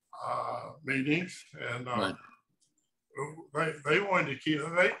meetings, and Right. they wanted to keep.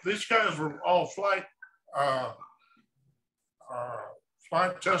 These guys were all flight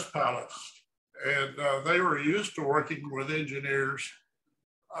test pilots, and they were used to working with engineers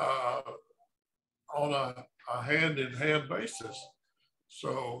on a hand-in-hand basis.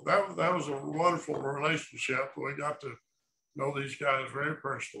 So that was a wonderful relationship. We got to know these guys very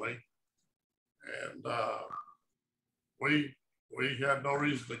personally, and we had no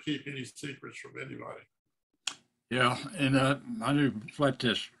reason to keep any secrets from anybody. Yeah, and I knew flight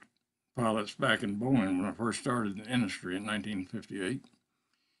test pilots back in Boeing when I first started in the industry in 1958,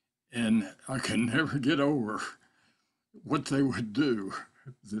 and I could never get over what they would do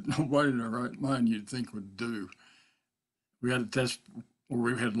that nobody in their right mind you'd think would do. We had a test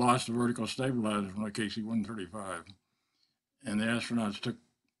where we had lost the vertical stabilizer from the KC-135, and the astronauts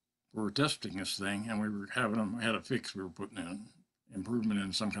were testing this thing, and we had a fix we were putting in, improvement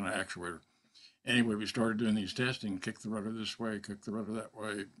in some kind of actuator. Anyway, we started doing these testing, kick the rudder this way, kick the rudder that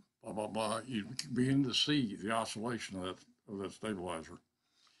way, blah, blah, blah. You begin to see the oscillation of that stabilizer.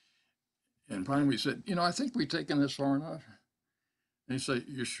 And finally we said, you know, I think we've taken this far enough. And he said,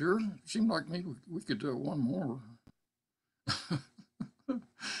 you sure? It seemed like maybe we could do it one more.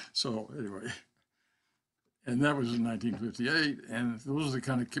 So anyway, and that was in 1958. And those are the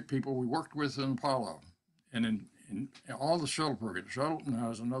kind of people we worked with in Apollo. And in all the shuttle programs. Shuttle now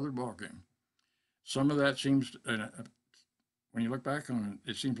is another ballgame. Some of that seems, when you look back on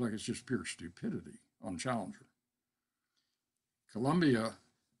it, it seems like it's just pure stupidity on Challenger. Columbia,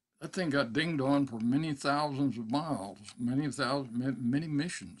 that thing got dinged on for many thousands of miles, many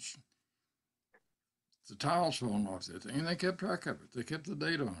missions. The tiles falling off that thing, and they kept track of it. They kept the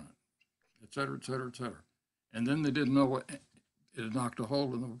data on it, et cetera, et cetera, et cetera. And then they didn't know what it had knocked a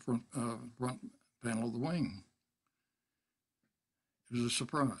hole in the front panel of the wing. It was a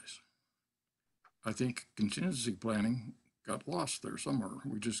surprise. I think contingency planning got lost there somewhere.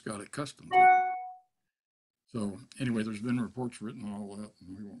 We just got accustomed to it. So anyway, there's been reports written on all that,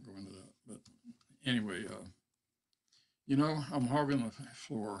 and we won't go into that. But anyway, you know, I'm hogging the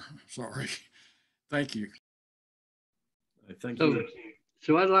floor. Sorry. Thank you. Thank you.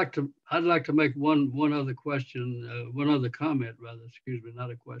 So I'd like to make one other question, one other comment rather. Excuse me, not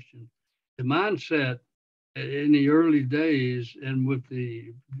a question. mindset in the early days and with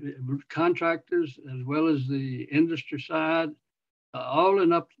the contractors as well as the industry side, all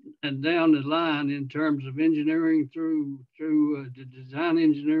and up and down the line in terms of engineering through the design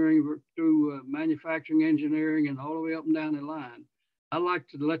engineering, through manufacturing engineering, and all the way up and down the line. I like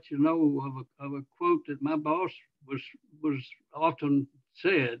to let you know of a quote that my boss was often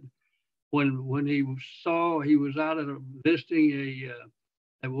said when he was out at visiting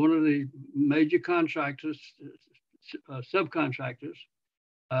at one of the major contractors, subcontractors.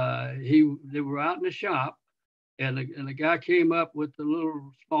 They were out in the shop, and the guy came up with the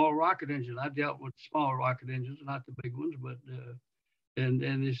little small rocket engine. I dealt with small rocket engines, not the big ones, but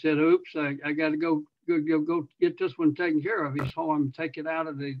and he said, "Oops, I got to go get this one taken care of." He saw him take it out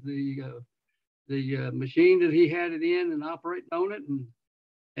of the machine that he had it in and operating on it,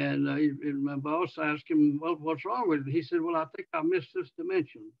 and my boss asked him, "Well, what's wrong with it?" He said, "Well, I think I missed this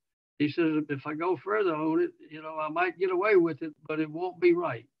dimension." He says, "If I go further on it, I might get away with it, but it won't be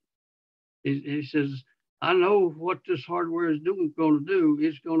right." He says, "I know what this hardware is going to do.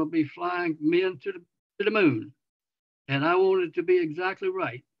 It's going to be flying men to the moon, and I want it to be exactly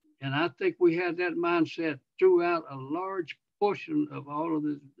right." And I think we had that mindset throughout a large portion of all of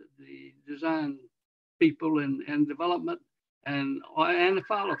the design people and development and the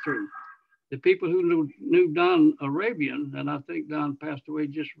follow through. The people who knew Don Arabian, and I think Don passed away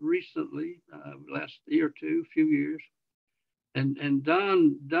just recently, last year or two, few years. And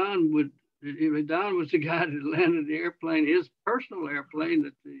Don was the guy that landed the airplane, his personal airplane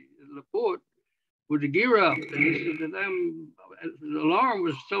at the port with the gear up. And he said the alarm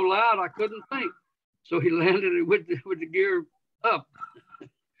was so loud I couldn't think. So he landed it with the gear up.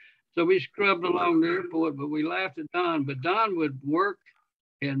 So we scrubbed along the airport, but we laughed at Don. But Don would work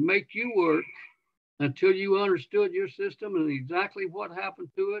and make you work until you understood your system and exactly what happened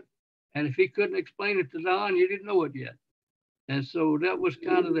to it. And if he couldn't explain it to Don, you didn't know it yet. And so that was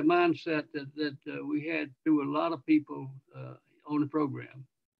kind of the mindset that we had through a lot of people on the program.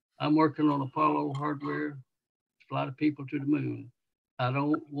 I'm working on Apollo hardware, fly the people to the moon. I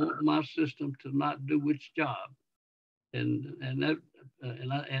don't want my system to not do its job. And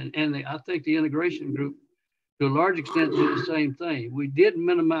I think the integration group, to a large extent, did the same thing. We did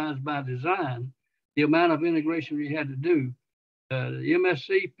minimize by design the amount of integration we had to do. The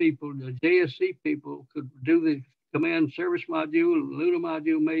MSC people, the JSC people could do the command service module, Luna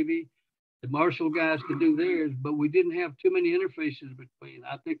module maybe. The Marshall guys could do theirs, but we didn't have too many interfaces between.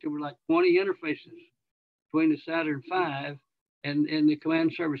 I think there were like 20 interfaces between the Saturn V and the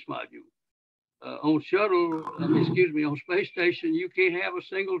command service module. On on space station, you can't have a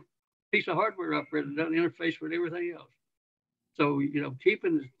single piece of hardware up there that doesn't interface with everything else. So,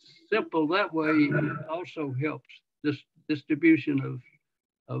 keeping it simple that way also helps this distribution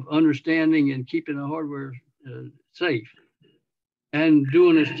of understanding and keeping the hardware safe and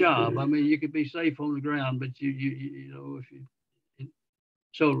doing its job. I mean, you could be safe on the ground, but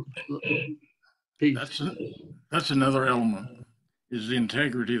that's another element, is the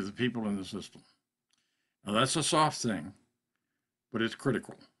integrity of the people in the system. Now, that's a soft thing, but it's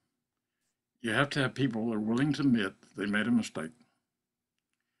critical. You have to have people that are willing to admit they made a mistake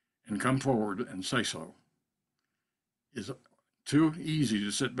and come forward and say so. It's too easy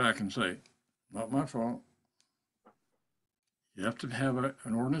to sit back and say, "Not my fault." You have to have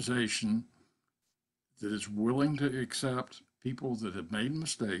an organization that is willing to accept people that have made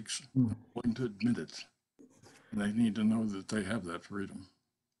mistakes, willing to admit it. And they need to know that they have that freedom.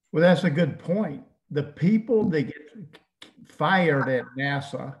 Well, that's a good point. The people that get fired at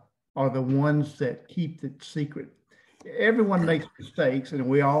NASA are the ones that keep it secret. Everyone makes mistakes, and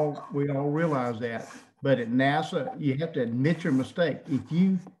we all realize that. But at NASA, you have to admit your mistake. If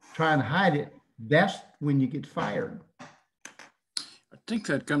you try and hide it, that's when you get fired. I think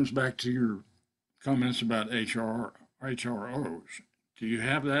that comes back to your comments about HROs. Do you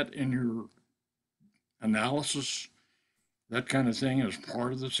have that in your analysis, that kind of thing, as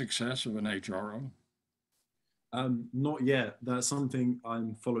part of the success of an HRO? Not yet. That's something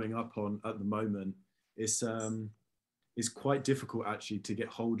I'm following up on at the moment. It's quite difficult actually to get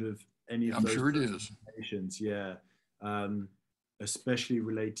hold of any of those. I'm sure it is. Yeah, especially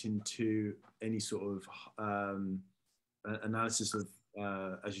relating to any sort of analysis of,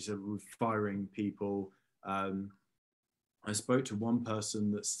 as you said, with firing people. I spoke to one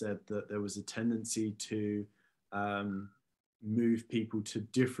person that said that there was a tendency to move people to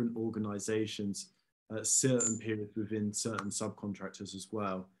different organizations at certain periods within certain subcontractors as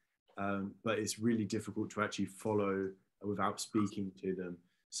well. But it's really difficult to actually follow without speaking to them.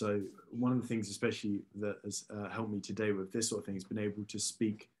 So one of the things especially that has helped me today with this sort of thing has been able to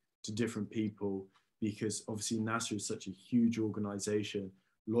speak to different people, because obviously NASA is such a huge organization.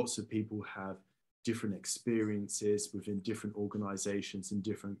 Lots of people have different experiences within different organizations and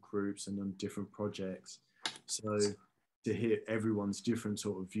different groups and on different projects. So to hear everyone's different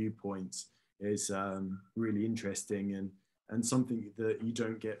sort of viewpoints is really interesting, and something that you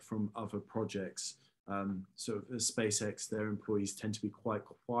don't get from other projects. So at SpaceX, their employees tend to be quite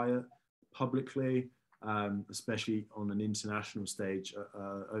quiet publicly, especially on an international stage.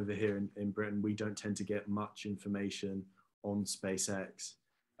 Over here in Britain, we don't tend to get much information on SpaceX,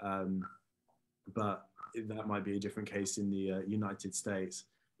 but that might be a different case in the United States,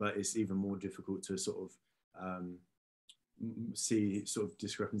 but it's even more difficult to sort of see sort of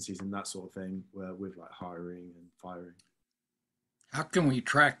discrepancies and that sort of thing with like hiring and firing. How can we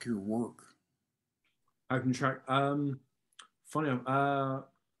track your work? I can track, funny,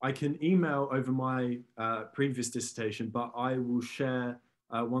 I can email over my previous dissertation, but I will share,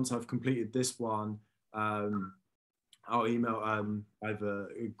 once I've completed this one, I'll email either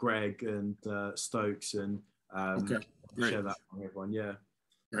Greg and Stokes and Okay, great. share that with everyone. Yeah.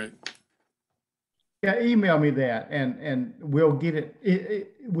 Great. Yeah, email me that, and we'll get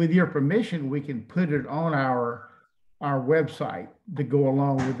it, with your permission, we can put it on our website to go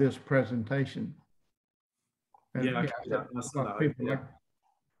along with this presentation. And, Yeah, that's what people like.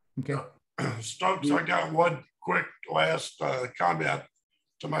 Okay. Stokes, I got one quick last comment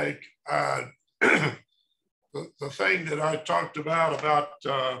to make. The thing that I talked about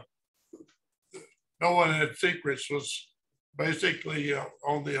no one had secrets was basically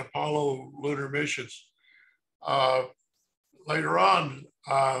on the Apollo lunar missions. Later on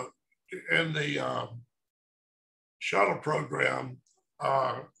in the shuttle program,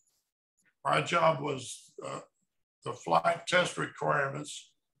 my job was the flight test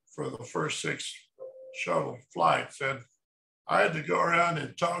requirements for the first 6 shuttle flights. And I had to go around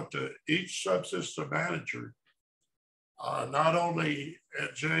and talk to each subsystem manager, not only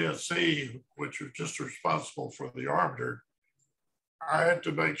at JSC, which was just responsible for the orbiter. I had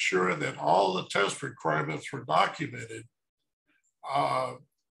to make sure that all the test requirements were documented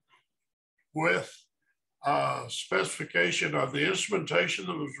with specification of the instrumentation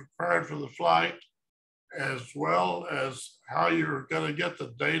that was required for the flight, as well as how you're going to get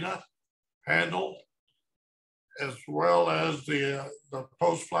the data handled, as well as the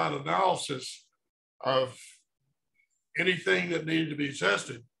post-flight analysis of anything that needed to be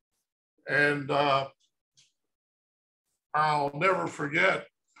tested. And I'll never forget,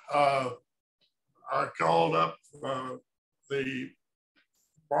 I called up the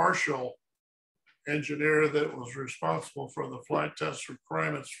Marshall engineer that was responsible for the flight test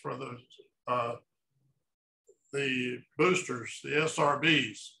requirements for the boosters, the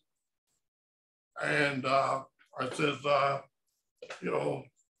SRBs. And I said, you know,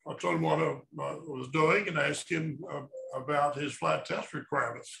 I told him what I was doing and asked him about his flight test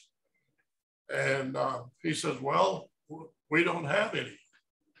requirements. And he says, well, we don't have any.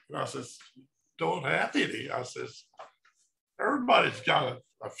 And I says, don't have any? I says, everybody's got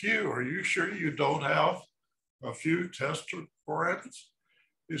a few. Are you sure you don't have a few test requirements?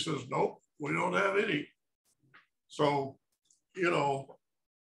 He says, nope, we don't have any. So, you know,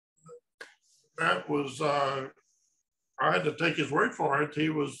 that was, I had to take his word for it. He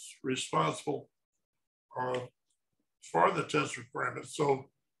was responsible for the test requirements. So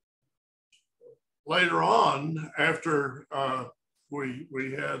later on, after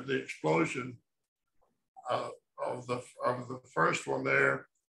we had the explosion of the first one there,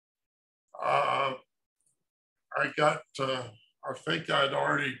 I got, I think I'd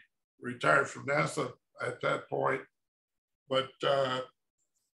already retired from NASA at that point, but I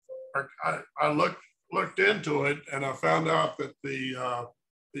looked into it and I found out that the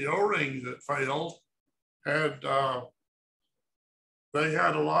O-ring that failed had, they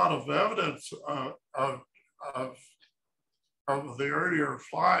had a lot of evidence of the earlier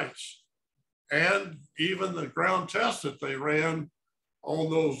flights, and even the ground tests that they ran on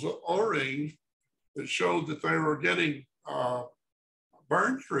those O-rings that showed that they were getting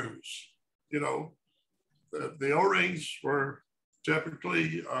burn throughs. You know, the O-rings were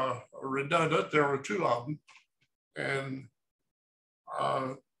typically redundant. There were 2 of them, and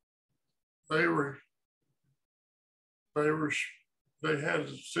they had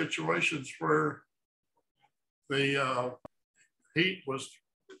situations where the heat was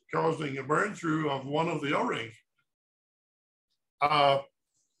causing a burn through of one of the O-rings.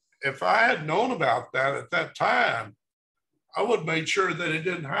 If I had known about that at that time, I would have made sure that it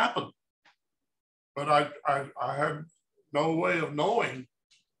didn't happen. But I had no way of knowing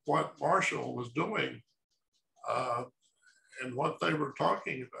what Marshall was doing and what they were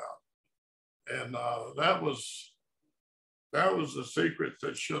talking about. And that was the secret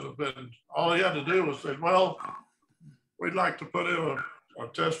that should have been, all he had to do was say, well, we'd like to put in a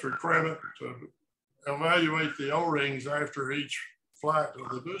test requirement to evaluate the O-rings after each flight of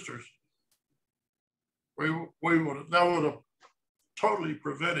the boosters. That would have totally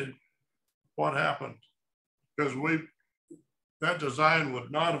prevented what happened, because that design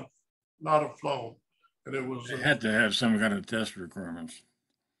would not have flown, and it was. They had to have some kind of test requirements.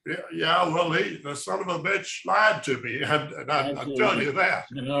 Yeah. Well, the son of a bitch lied to me, and I'll tell you that.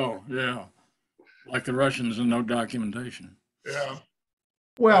 Yeah, like the Russians and no documentation. Yeah.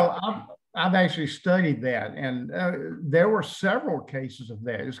 Well, I've actually studied that, and there were several cases of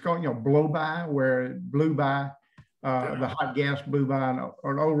that. It's called, blow by, where it blew by, the hot gas blew by an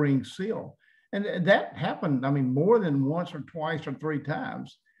O-ring seal. And that happened, more than once or twice or three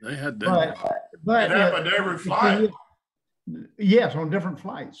times. They had that. But it happened every flight. Yes, on different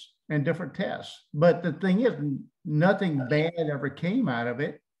flights and different tests. But the thing is, nothing bad ever came out of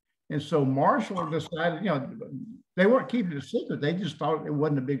it. And so Marshall decided, they weren't keeping it a secret. They just thought it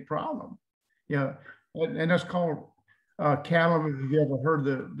wasn't a big problem. And that's called, Callum, have you ever heard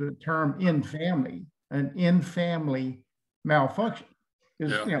the term in-family? An in-family malfunction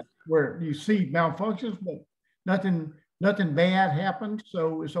is, where you see malfunctions, but nothing bad happened.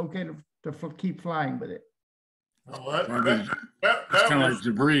 So it's okay to keep flying with it. Well, that's kind of like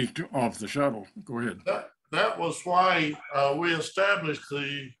debris off the shuttle. Go ahead. That was why we established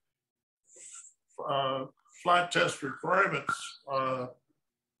the flight test requirements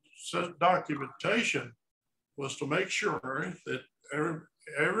documentation, was to make sure that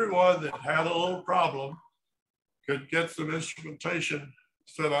everyone that had a little problem could get some instrumentation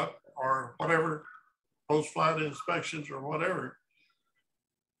set up or whatever, post-flight inspections or whatever.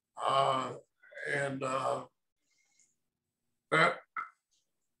 That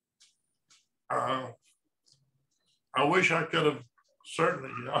I wish I could have,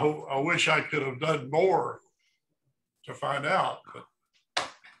 certainly, I wish I could have done more to find out.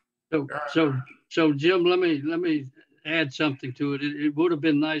 But, so Jim, let me add something to it. It would have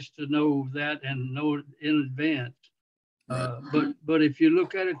been nice to know that and know it in advance. But if you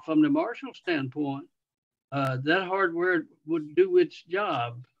look at it from the Marshall standpoint, that hardware would do its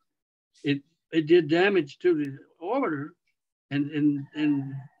job. It did damage to the orbiter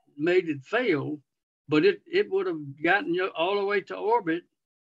and made it fail, but it would have gotten you all the way to orbit,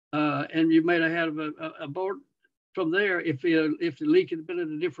 and you might have had a abort from there if the leak had been at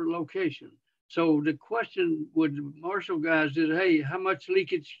a different location. So the question with the Marshall guys is, hey, how much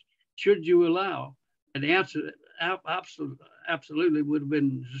leakage should you allow? And the answer absolutely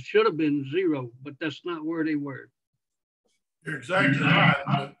should have been zero, but that's not where they were. You're exactly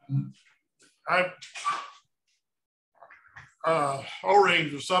right.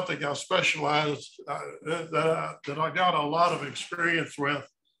 O-rings was something I specialized that I got a lot of experience with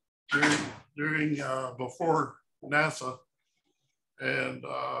during before NASA, and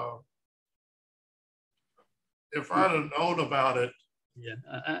if I'd have known about it,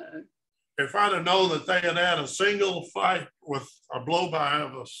 if I'd have known that they had a single flight with a blow-by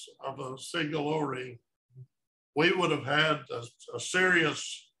of a single O-ring, we would have had a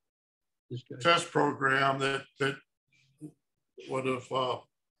serious test program that would have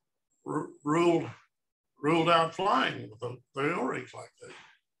ruled out flying with the O-rings like that.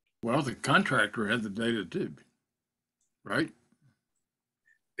 Well, the contractor had the data too, right?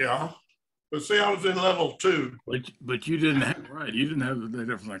 Yeah, but see, I was in level 2. But you didn't have, you didn't have the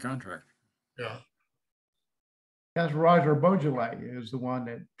data from the contractor. Yeah. That's Roger Beaujolais is the one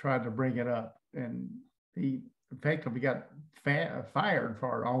that tried to bring it up, and he effectively got fired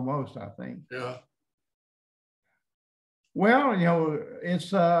for it almost, I think. Yeah. Well,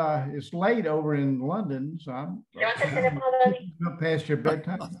 it's late over in London, so I'm up past your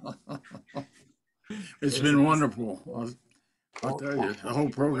bedtime. It's been wonderful. I'll tell you, the whole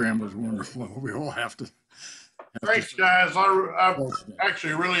program was wonderful. We all have to. Thanks, guys. I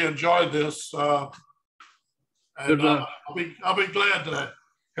actually really enjoyed this. And I'll be glad to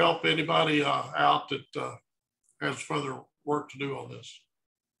help anybody out that has further work to do on this.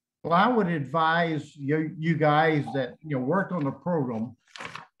 Well, I would advise you guys that worked on the program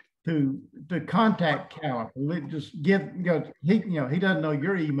to contact Callum. Just give he doesn't know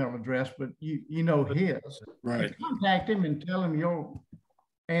your email address, but you know his. Right. And contact him and tell him you'll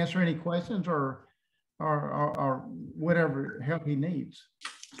answer any questions or whatever help he needs.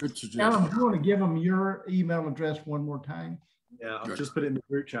 Good suggestion. Callum, do you want to give him your email address one more time? Yeah, I've just put it in the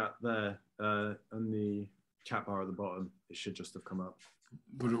group chat there on the chat bar at the bottom. It should just have come up.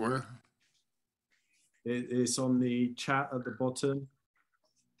 Put it where? It's on the chat at the bottom.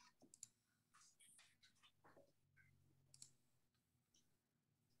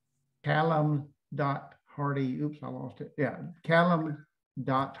 Callum.Hardy, oops, I lost it. Yeah,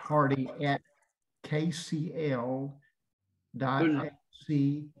 Callum.Hardy at kcl.ac.uk.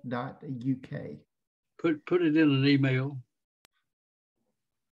 Put it in an email.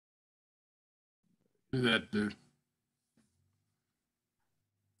 Do that, dude.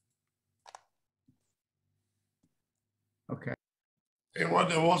 Okay. Anyone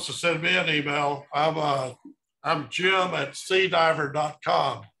that wants to send me an email, I'm Jim at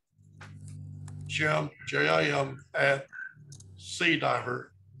seadiver.com. Jim, Jim at seadiver,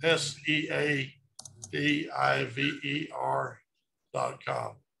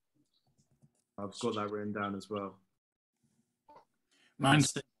 SEADIVER.com. I've got that written down as well.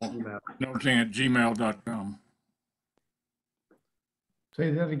 Mine's noting at gmail.com.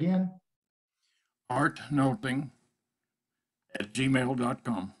 Say that again. Artnoting at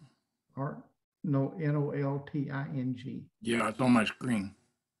gmail.com. Art, no, NOLTING. Yeah, it's on my screen.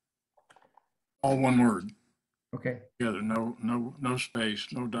 All one word. Okay. Together, no space,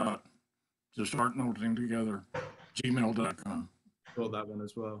 no dot. Just artnoting together. Gmail.com. Got that one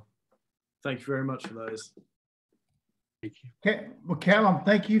as well. Thank you very much for those. Thank you. Okay. Well, Callum,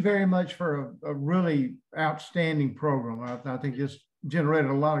 thank you very much for a really outstanding program. I think this generated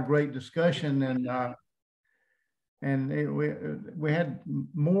a lot of great discussion, and we had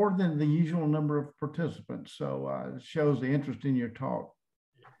more than the usual number of participants. So it shows the interest in your talk.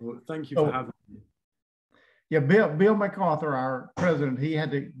 Well, thank you for having me. Yeah, Bill MacArthur, our president, he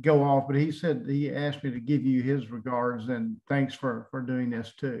had to go off, but he said he asked me to give you his regards and thanks for doing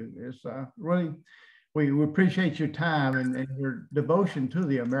this too. It's really, we appreciate your time and your devotion to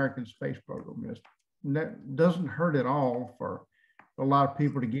the American space program. It doesn't hurt at all for a lot of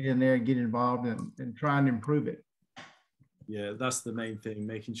people to get in there and get involved and try and improve it. Yeah, that's the main thing,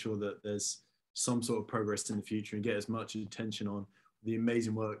 making sure that there's some sort of progress in the future and get as much attention on the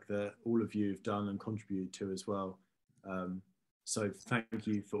amazing work that all of you have done and contributed to as well. So thank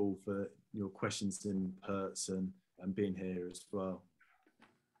you for your questions in person and being here as well.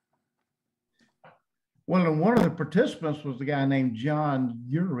 Well, and one of the participants was the guy named John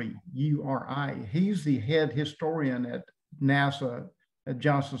Urey, U-R-I. He's the head historian at NASA at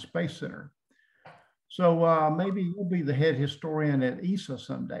Johnson Space Center. So maybe you'll be the head historian at ESA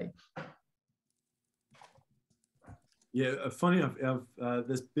someday. Yeah, funny enough,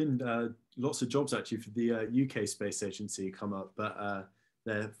 there's been lots of jobs actually for the UK Space Agency come up, but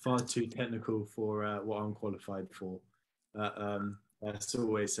they're far too technical for what I'm qualified for. It's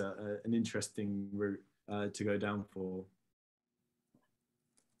always an interesting route to go down for.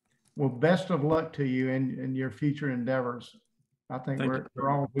 Well, best of luck to you in your future endeavors. I think we're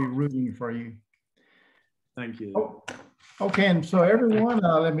all be rooting for you. Thank you. Oh, okay, and so everyone,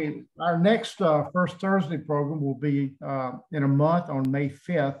 our next First Thursday program will be in a month on May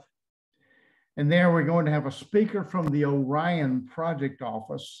 5th. And there we're going to have a speaker from the Orion Project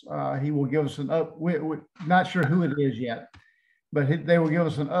Office. He will give us we're not sure who it is yet, but they will give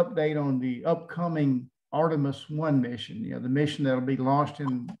us an update on the upcoming Artemis 1 mission, the mission that'll be launched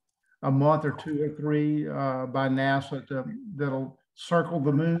in a month or 2 or 3 by NASA that'll circle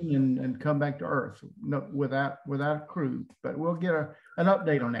the moon and come back to Earth without a crew. But we'll get an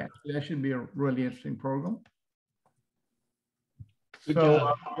update on that. That should be a really interesting program.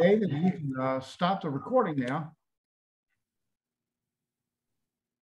 So David, you can stop the recording now.